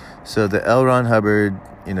 So the L. Ron Hubbard,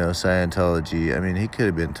 you know, Scientology, I mean, he could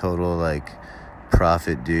have been total, like,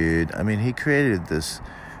 prophet dude. I mean, he created this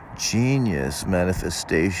genius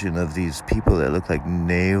manifestation of these people that look like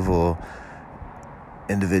naval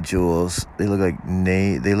individuals. They look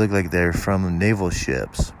like they're from naval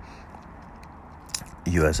ships.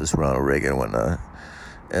 USS Ronald Reagan and whatnot.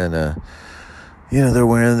 And you know, they're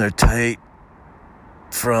wearing their tight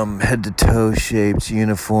from head to toe shaped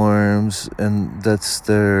uniforms, and that's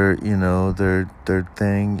their, you know, their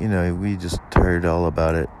thing. You know, we just heard all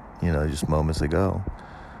about it, you know, just moments ago.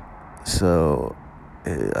 So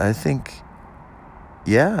I think,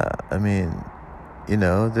 yeah, I mean, you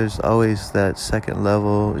know, there's always that second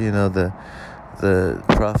level, you know, the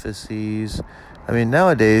prophecies. I mean,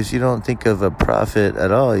 nowadays, you don't think of a prophet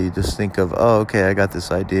at all. You just think of, oh, okay, I got this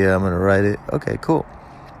idea, I'm going to write it. Okay, cool.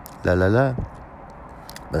 La, la, la.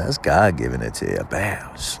 But that's God giving it to you.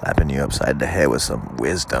 Bam. Slapping you upside the head with some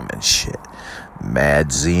wisdom and shit.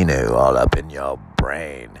 Mad Zeno all up in your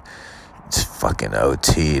brain. It's fucking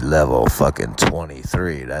OT level fucking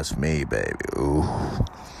 23. That's me, baby. Ooh.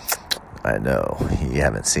 I know. You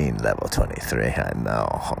haven't seen level 23. I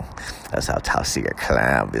know. That's how top secret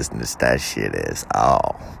clown business that shit is. Oh.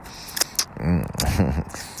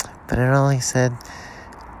 But it only said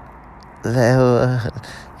level.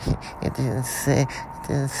 It didn't say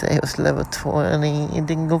it was level 20. It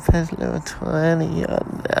didn't go past level 20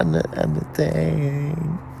 on the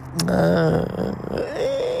thing.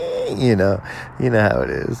 You know how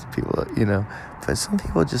it is. People, you know. But some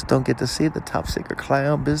people just don't get to see the top secret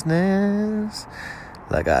clown business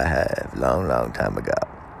like I have long time ago.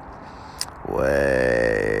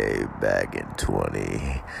 Way back in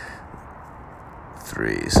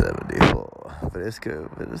 2374. But it's good.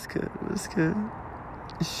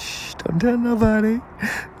 Shh, don't tell nobody.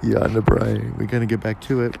 Yeah, on the brain. We're gonna get back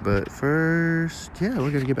to it, but first, yeah,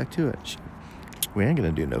 we're gonna get back to it. We ain't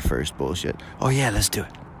gonna do no first bullshit. Oh yeah, let's do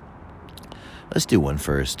it. Let's do one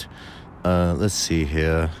first. Let's see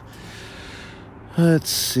here. How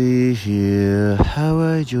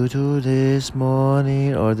are you do this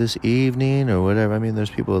morning or this evening or whatever? I mean,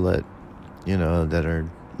 there's people that, that are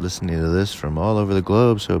listening to this from all over the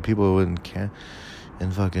globe, so people in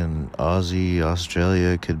fucking Aussie,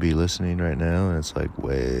 Australia could be listening right now, and it's like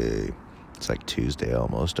it's like Tuesday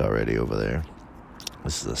almost already over there.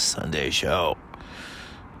 This is a Sunday show.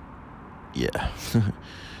 Yeah.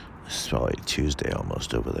 It's probably Tuesday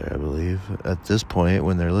almost over there, I believe. At this point,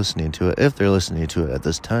 when they're listening to it, if they're listening to it at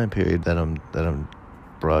this time period that I'm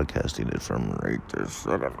broadcasting it from right this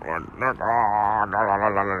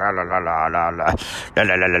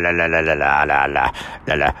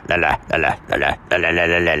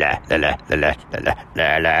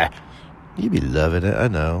you be loving it, I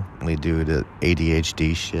know. We do the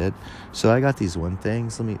ADHD shit. So I got these one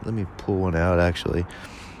things. Let me pull one out actually.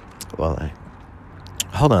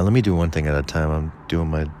 Hold on, let me do one thing at a time. I'm doing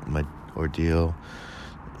my ordeal.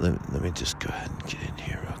 Let me just go ahead and get in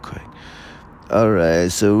here real quick.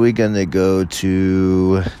 Alright, so we're gonna go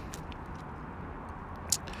to...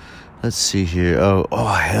 Let's see here. Oh,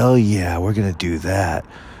 hell yeah, we're gonna do that.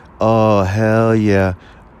 Oh, hell yeah.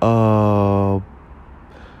 Oh...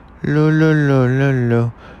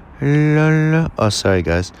 Oh, sorry,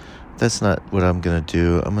 guys. That's not what I'm gonna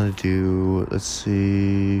do. I'm gonna do... Let's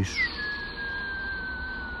see...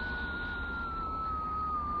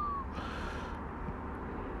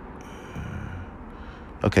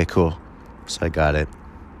 Okay, cool. So I got it.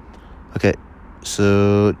 Okay,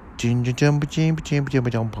 so...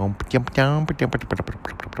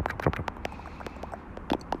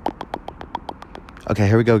 Okay,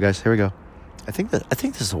 here we go, guys. Here we go. I think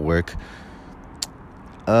this will work.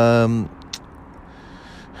 I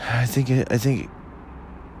think.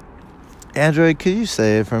 Android, could you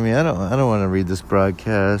say it for me? I don't want to read this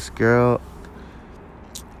broadcast, girl.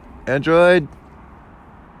 Android.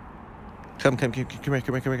 Come here.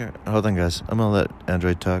 Hold on, guys. I'm gonna let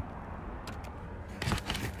Android talk.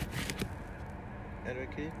 Android,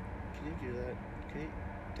 can you do that?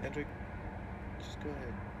 Android, just go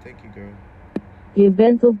ahead. Thank you, girl. Je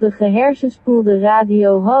bent op de gehersenspoelde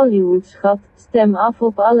Radio Hollywood, schat. Stem af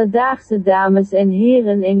op alledaagse dames en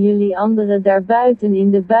heren en jullie anderen daarbuiten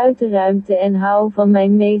in de buitenruimte en hou van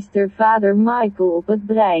mijn meester vader Michael op het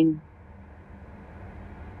brein.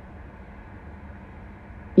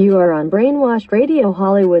 You are on Brainwashed Radio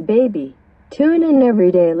Hollywood, baby. Tune in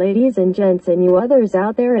every day, ladies and gents, and you others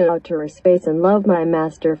out there in outer space, and love my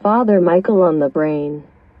master father Michael on the brain.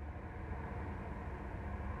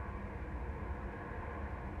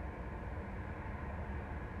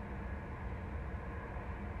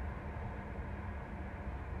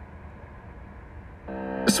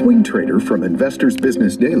 Swing Trader from Investors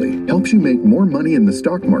Business Daily helps you make more money in the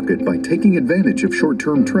stock market by taking advantage of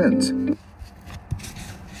short-term trends.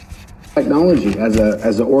 Technology as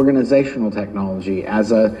an organizational technology,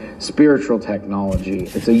 as a spiritual technology.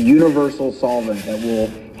 It's a universal solvent that will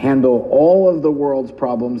handle all of the world's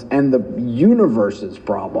problems and the universe's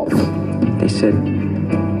problems. They said,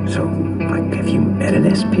 so, have you met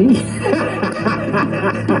an SP?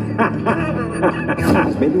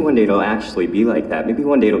 Maybe one day it'll actually be like that. Maybe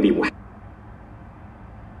one day it'll be...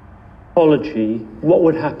 Apology, what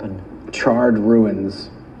would happen? Charred ruins.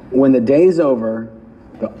 When the day's over,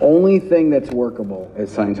 the only thing that's workable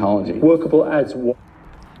is Scientology. Workable as what?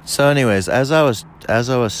 So anyways, as I was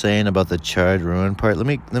saying about the charred ruin part, let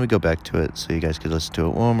me go back to it so you guys could listen to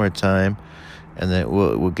it one more time. And then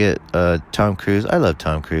we'll get Tom Cruise. I love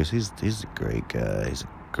Tom Cruise. He's a great guy. He's a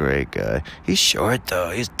great guy. He's short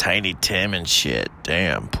though. He's Tiny Tim and shit.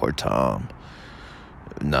 Damn, poor Tom.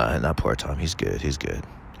 Nah, not poor Tom. He's good.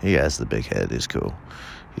 He has the big head. He's cool.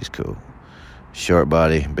 Short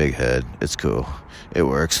body, big head. It's cool. It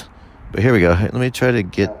works. But here we go. Let me try to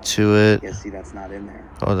get to it. Yeah, see, that's not in there.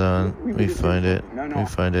 Hold on. Let me find it. No. Let me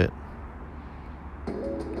find it.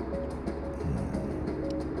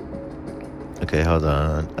 Okay, hold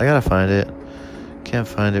on. I gotta find it. Can't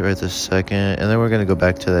find it right this second. And then we're gonna go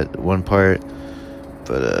back to that one part.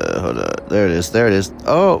 But, hold on. There it is.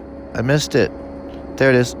 Oh, I missed it. There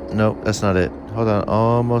it is. Nope, that's not it. Hold on.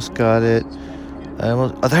 Almost got it. Oh,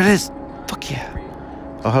 there it is. Fuck yeah.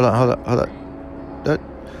 Oh, hold on.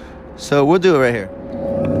 So we'll do it right here.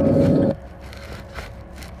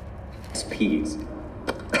 SPs.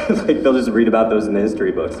 Like they'll just read about those in the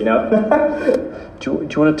history books, you know? Do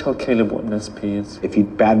you want to tell Caleb what an SP is? If you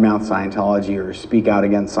badmouth Scientology or speak out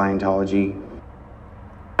against Scientology.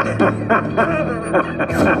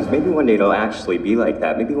 Maybe one day it'll actually be like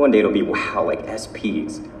that. Maybe one day it'll be, wow, like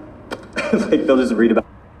SPs. Like they'll just read about.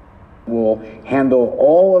 Will handle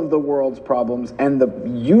all of the world's problems and the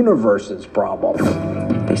universe's problems.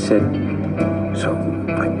 They said, so,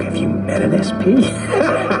 like, have you met an SP?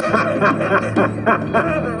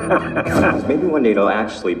 Maybe one day it'll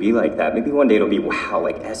actually be like that. Maybe one day it'll be, wow,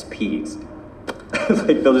 like SPs.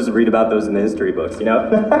 Like they'll just read about those in the history books, you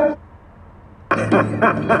know?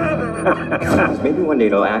 Maybe one day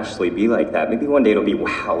it'll actually be like that. Maybe one day it'll be,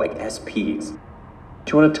 wow, like SPs.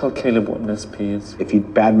 Do you want to tell Caleb what an SP is? If you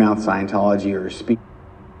badmouth Scientology or speak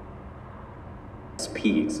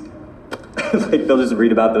SPs. Like they'll just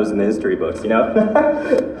read about those in the history books, you know?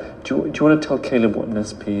 Do you want to tell Caleb what an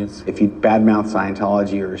SP is? If you badmouth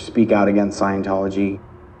Scientology or speak out against Scientology.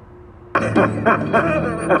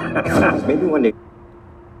 Maybe one day.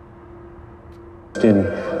 In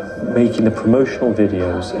making the promotional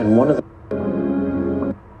videos, and one of the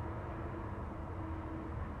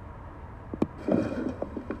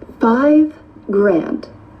 $5,000.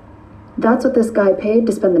 That's what this guy paid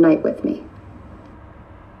to spend the night with me.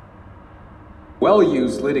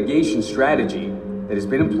 Well-used litigation strategy that has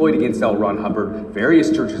been employed against L. Ron Hubbard,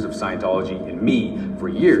 various churches of Scientology, and me for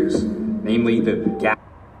years, namely the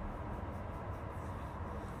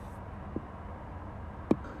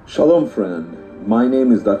Shalom, friend. My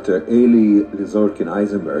name is Dr. Eli Lizorkin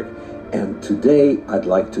Eisenberg, and today I'd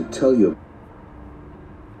like to tell you.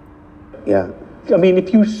 Yeah. I mean,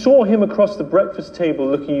 if you saw him across the breakfast table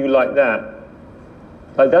looking at you like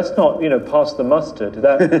that's not, past the mustard.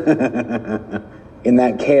 That In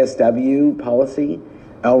that KSW policy,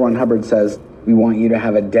 L. Ron Hubbard says, we want you to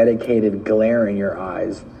have a dedicated glare in your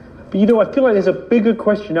eyes. But I feel like there's a bigger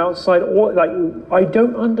question outside, or like, I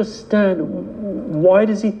don't understand, why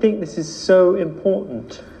does he think this is so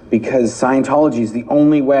important? Because Scientology is the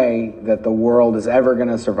only way that the world is ever going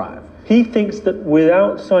to survive. He thinks that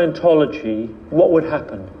without Scientology, what would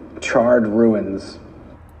happen? Charred ruins.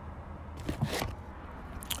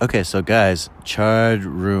 Okay, so guys, charred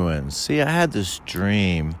ruins. See, I had this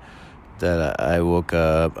dream that I woke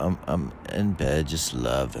up, I'm in bed just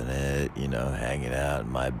loving it, hanging out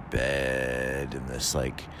in my bed in this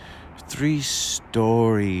like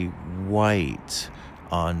 3-story white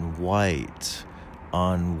on white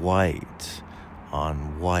on white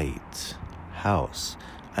on white house.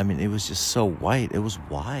 I mean, it was just so white. It was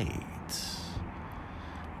white,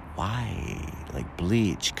 like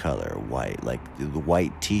bleach color white, like the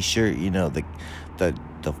white t-shirt,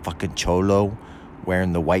 the fucking cholo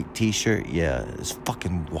wearing the white t-shirt. Yeah, it's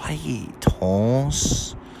fucking white,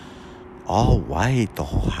 Holmes. All white, the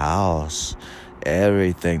whole house,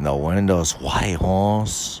 everything, the windows white,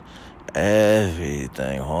 Holmes.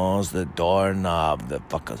 Everything, Holmes. The doorknob, the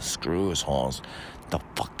fucking screws, Holmes. The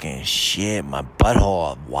fucking shit, my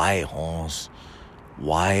butthole white, Holmes.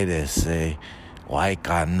 White as a white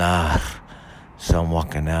canal. So I'm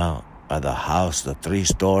walking out of the house, the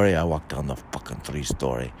 3-story. I walked down the fucking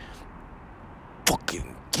 3-story.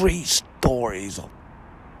 Fucking 3 stories of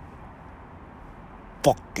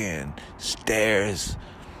fucking stairs.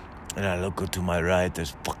 And I look to my right,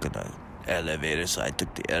 there's fucking an elevator. So I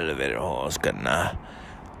took the elevator, Holmes.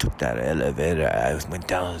 Took that elevator. I went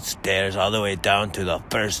down the stairs all the way down to the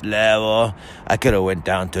first level. I could have went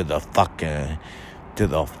down to the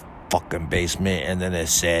fucking basement, and then it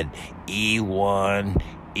said E1,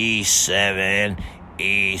 E7,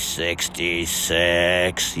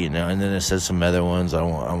 E66, and then it said some other ones. I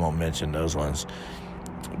won't mention those ones.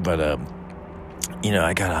 But I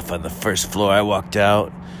got off on the first floor. I walked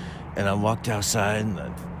out, and I walked outside, and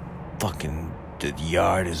the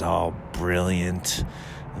yard is all brilliant.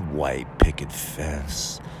 White picket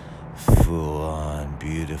fence, full on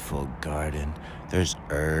beautiful garden. There's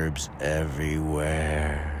herbs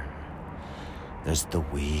everywhere. There's the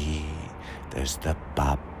weed, there's the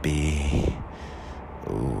poppy,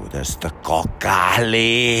 ooh, there's the coca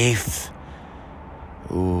leaf,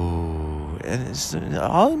 ooh, and it's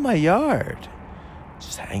all in my yard,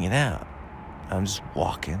 just hanging out. I'm just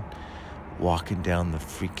walking down the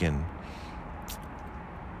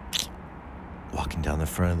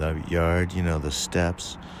front of the yard, the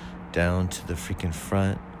steps down to the freaking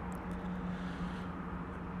front.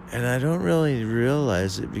 And I don't really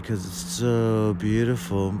realize it because it's so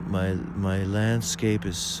beautiful. My landscape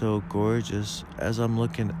is so gorgeous. As I'm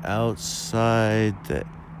looking outside the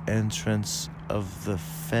entrance of the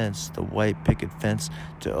fence, the white picket fence,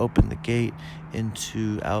 to open the gate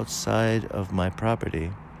into outside of my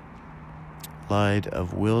property, lied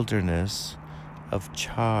of wilderness, of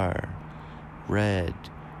char, red,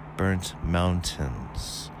 burnt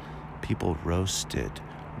mountains, people roasted,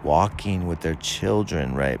 walking with their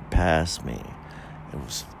children right past me. It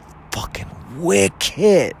was fucking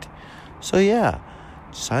wicked. So yeah,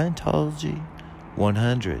 Scientology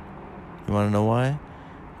 100. You want to know why?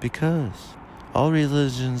 Because all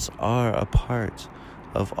religions are a part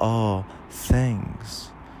of all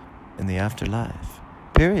things in the afterlife.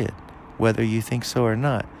 Period. Whether you think so or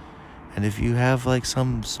not. And if you have like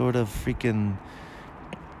some sort of freaking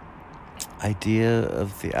idea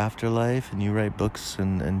of the afterlife and you write books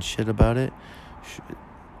and shit about it,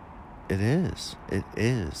 it is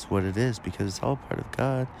what it is, because it's all part of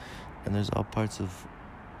God, and there's all parts of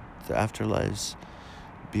the afterlives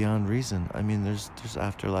beyond reason. I mean, there's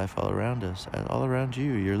afterlife all around us, all around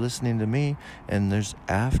you. You're listening to me, and there's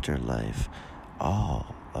afterlife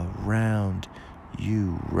all around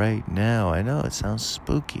you right now. I know it sounds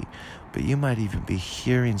spooky, but you might even be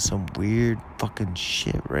hearing some weird fucking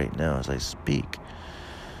shit right now as I speak.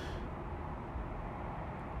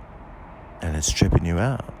 And it's tripping you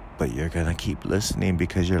out. But you're going to keep listening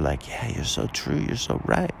because you're like, yeah, you're so true. You're so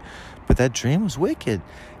right. But that dream was wicked.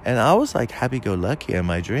 And I was like happy-go-lucky in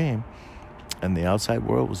my dream. And the outside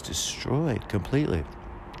world was destroyed completely.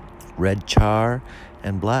 Red char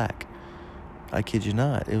and black. I kid you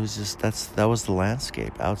not. It was just, that was the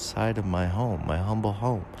landscape outside of my home, my humble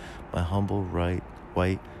home. My humble,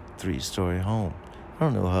 white, 3-story home. I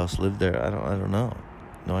don't know who else lived there. I don't know.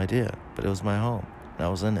 No idea. But it was my home. And I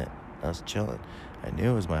was in it. I was chilling. I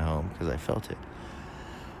knew it was my home because I felt it.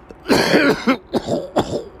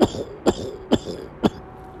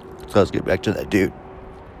 So let's get back to that dude.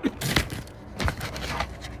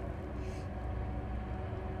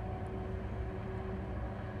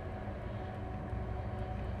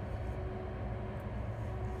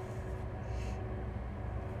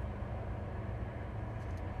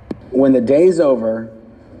 When the day's over,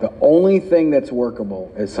 the only thing that's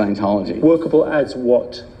workable is Scientology. Workable as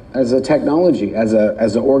what? As a technology, as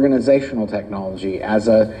an organizational technology, as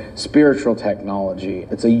a spiritual technology.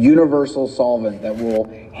 It's a universal solvent that will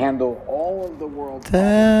handle all of the world's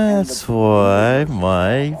That's why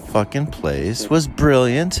my fucking place was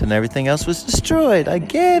brilliant and everything else was destroyed. I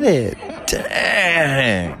get it.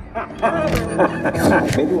 Dang.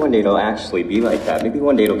 Maybe one day it'll actually be like that. Maybe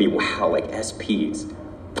one day it'll be, wow, like SPs.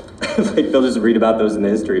 Like they'll just read about those in the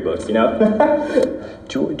history books, you know?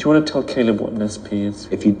 Do you want to tell Caleb what an SP is?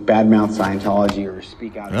 If you badmouth Scientology or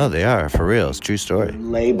speak out... No, they are, for real. It's a true story.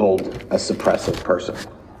 ...labeled a suppressive person.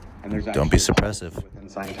 And there's Don't be suppressive. ...within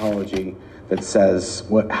Scientology that says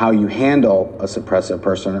how you handle a suppressive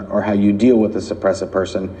person or how you deal with a suppressive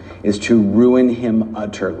person is to ruin him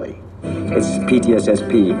utterly. It's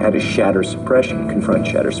PTSSP, how to shatter suppression, confront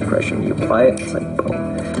shatter suppression. You apply it, it's like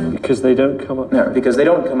boom. Because they don't come up... No, because they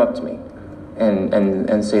don't come up to me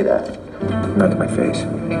and say that. Not to my face,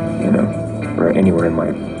 you know, or anywhere in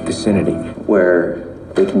my vicinity where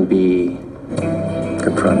they can be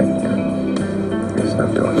confronted. It's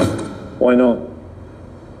not doing it. Why not?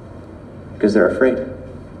 Because they're afraid.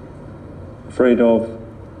 Afraid of?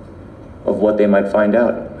 Of what they might find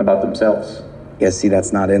out about themselves. Yeah, see,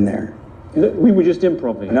 that's not in there. We were just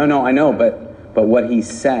improvising. No, I know, but what he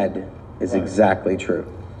said is exactly true.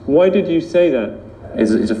 Why did you say that?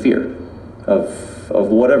 It's a fear of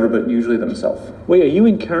whatever, but usually themselves. Wait, are you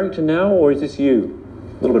in character now, or is this you?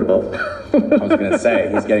 A little bit of both. I was going to say,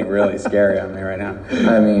 he's getting really scary on me right now.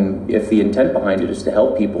 I mean, if the intent behind it is to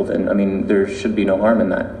help people, then, I mean, there should be no harm in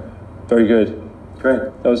that. Very good.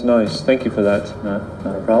 Great. That was nice. Thank you for that.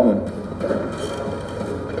 Not a problem.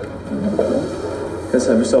 Guess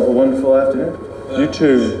have yourself a wonderful afternoon. You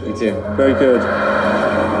too. You too. Very good.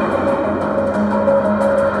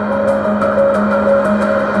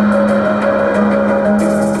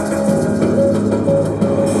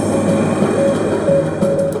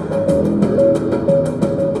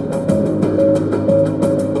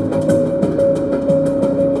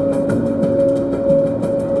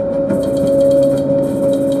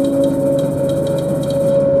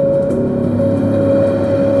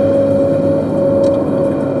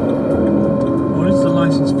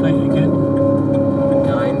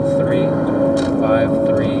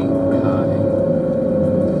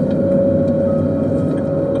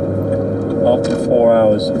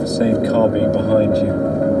 Same car being behind you.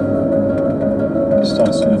 It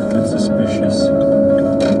starts to look a bit suspicious.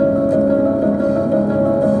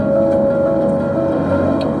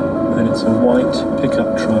 And it's a white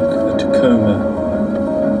pickup truck, a Tacoma.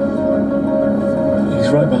 He's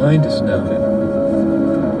right behind us now.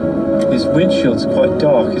 His windshield's quite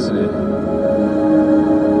dark, isn't it?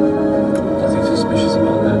 Nothing suspicious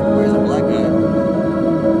about that. Where's the black guy?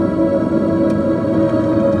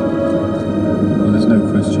 No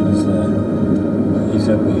question is there. He's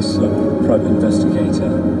inspector, he's a private investigator.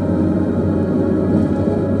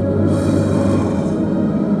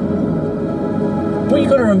 What you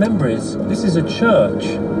got to remember is, this is a church.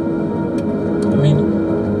 I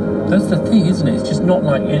mean, that's the thing, isn't it? It's just not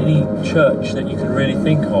like any church that you can really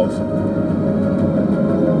think of.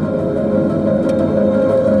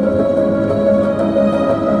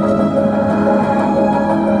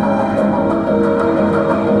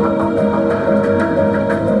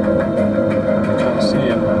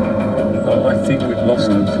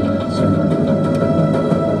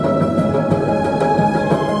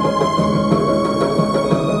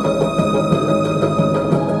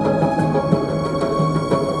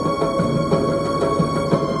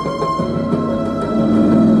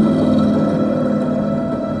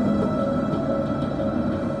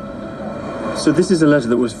 So this is a letter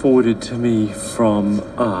that was forwarded to me from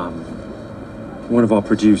one of our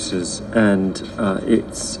producers, and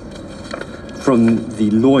it's from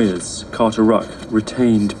the lawyers, Carter Ruck,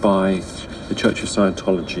 retained by the Church of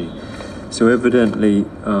Scientology. So evidently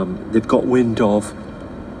they've got wind of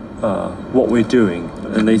what we're doing,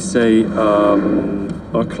 and they say,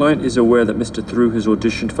 our client is aware that Mr. Through has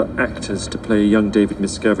auditioned for actors to play young David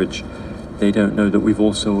Miscavige. They don't know that we've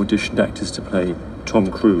also auditioned actors to play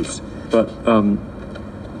Tom Cruise. But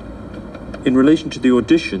in relation to the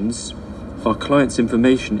auditions, our client's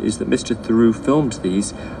information is that Mr. Through filmed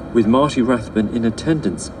these with Marty Rathbun in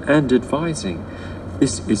attendance and advising.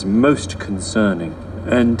 This is most concerning.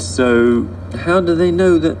 And so, how do they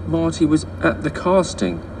know that Marty was at the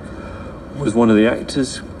casting? Was one of the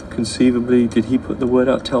actors, conceivably, did he put the word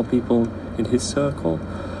out, tell people in his circle?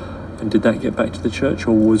 And did that get back to the church?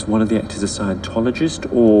 Or was one of the actors a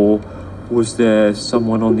Scientologist? Or was there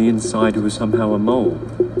someone on the inside who was somehow a mole?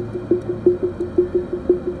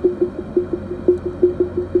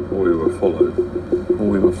 Or we were followed. Or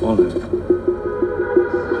we were followed.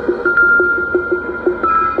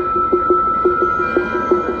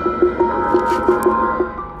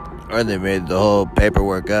 Or they made the whole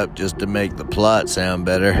paperwork up just to make the plot sound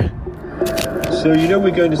better. So you know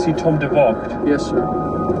we're going to see Tom DeVocht? Yes, sir.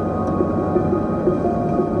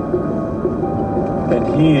 And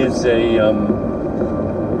he is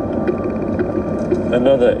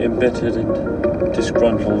another embittered and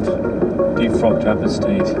disgruntled, defrocked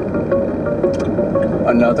apostate.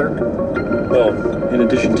 Another? Well, in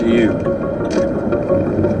addition to you.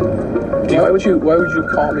 Why would you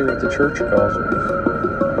call me what the church calls me?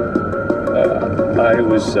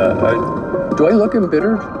 Do I look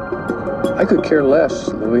embittered? I could care less,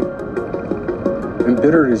 Louis.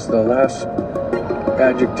 Embittered is the last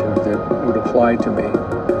adjective that would apply to me.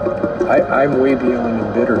 I'm way beyond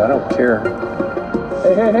embittered. I don't care.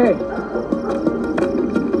 Hey.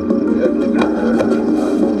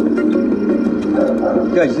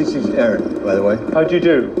 Guys, this is Aaron, by the way. How do you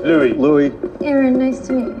do? Louis. Aaron, nice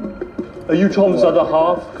to meet you. Are you Tom's other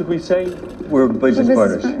half, could we say? We're business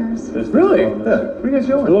partners. Really? Yeah. Where are you guys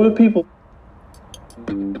going? A lot of people.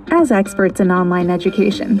 As experts in online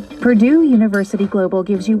education, Purdue University Global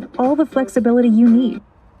gives you all the flexibility you need.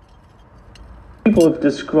 People have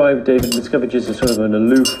described David Miscavige as a sort of an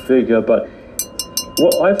aloof figure, but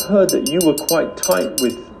I've heard that you were quite tight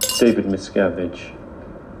with David Miscavige.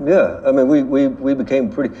 Yeah, I mean, we became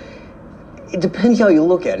pretty... It depends how you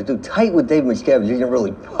look at it. Dude, tight with David Miscavige isn't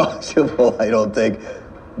really possible, I don't think.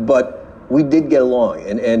 But we did get along,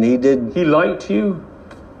 and he did... He liked you?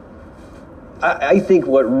 I think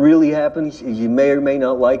what really happens is you may or may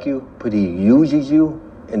not like you, but he uses you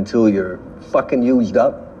until you're fucking used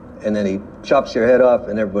up, and then he chops your head off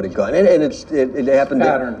and everybody's gone. And it happened...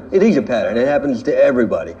 It is a pattern. It happens to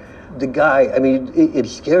everybody. The guy, I mean, it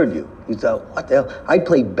scared you. You thought, what the hell? I'd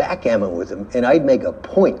play backgammon with him, and I'd make a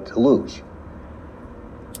point to lose.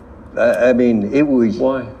 I mean, it was...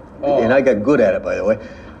 Why? And I got good at it, by the way.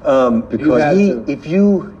 Because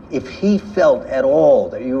if he felt at all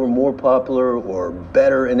that you were more popular or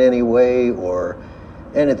better in any way or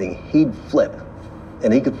anything, he'd flip.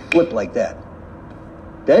 And he could flip like that.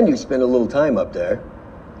 Then you spend a little time up there.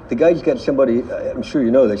 The guy's got somebody, I'm sure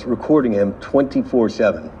you know this, recording him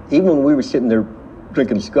 24/7. Even when we were sitting there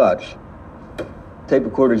drinking scotch, tape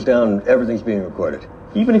recorders down, everything's being recorded.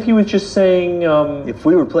 Even if he was just saying... If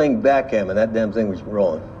we were playing backgammon, that damn thing was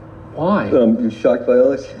rolling. Why? You shocked by all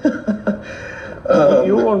this?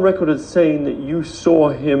 You're on record as saying that you saw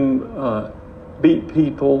him beat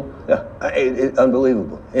people. Yeah,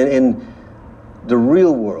 unbelievable. In the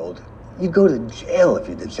real world, You'd go to jail if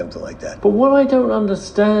you did something like that. But what I don't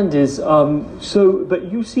understand is,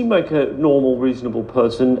 but you seem like a normal, reasonable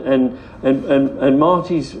person, and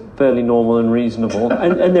Marty's fairly normal and reasonable,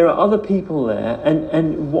 and there are other people there,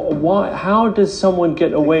 and why? How does someone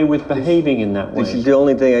get away with behaving in that way? This is the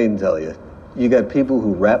only thing I can tell you. You got people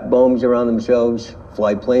who wrap bombs around themselves,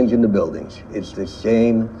 fly planes into buildings. It's the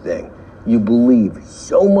same thing. You believe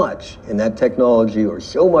so much in that technology or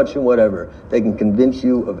so much in whatever, they can convince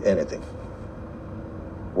you of anything.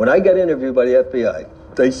 When I got interviewed by the FBI,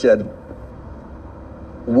 they said,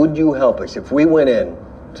 would you help us if we went in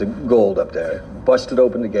to Gold up there, busted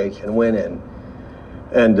open the gates and went in,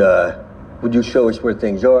 and would you show us where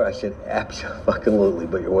things are? I said, absolutely,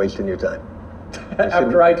 but you're wasting your time.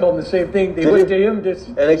 After I told them the same thing, they looked at him just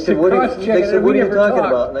and they said, what are you talking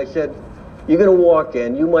about? And I said, you're going to walk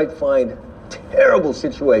in, you might find terrible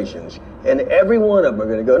situations, and every one of them are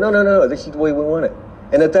going to go, no, this is the way we want it.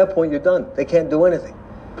 And at that point, you're done. They can't do anything.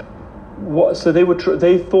 What? So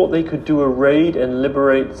they thought they could do a raid and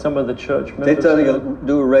liberate some of the church members? They thought they could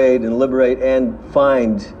do a raid and liberate and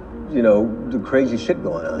find, the crazy shit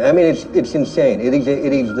going on. I mean, it's insane. It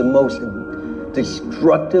is the most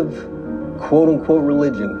destructive, quote-unquote,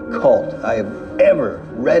 religion cult I have ever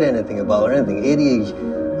read anything about or anything. It is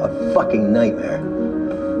a fucking nightmare.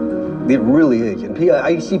 It really is. And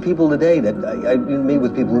I see people today that I meet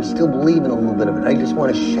with people who still believe in a little bit of it. I just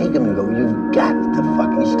want to shake them and go, you've got to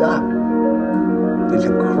fucking stop. It's a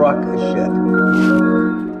crock of shit.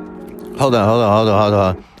 Hold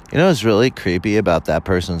on. You know what's really creepy about that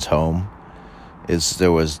person's home is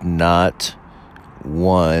there was not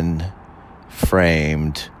one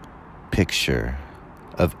framed picture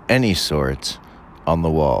of any sort on the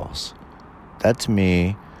walls. That to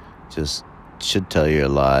me just should tell you a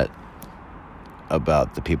lot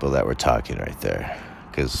about the people that were talking right there.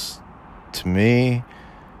 Because to me,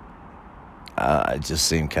 it just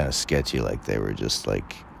seemed kind of sketchy, like they were just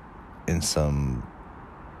like in some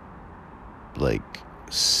like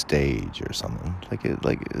stage or something.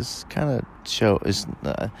 It's kind of show. It's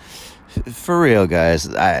for real, guys.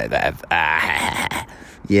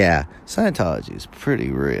 Yeah, Scientology is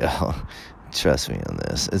pretty real. Trust me on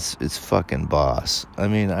this. It's fucking boss. I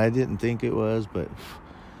mean, I didn't think it was, but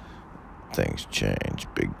things change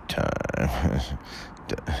big time.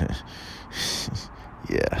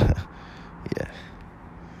 Yeah.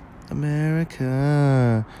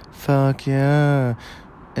 America, fuck yeah.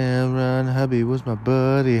 L. Ron Hubby was my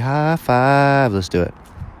buddy. High five. Let's do it.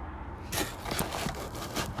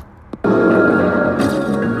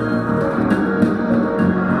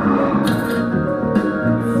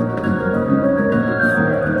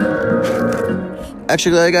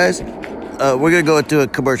 Actually, guys, we're going to go to a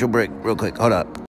commercial break real quick. Hold up.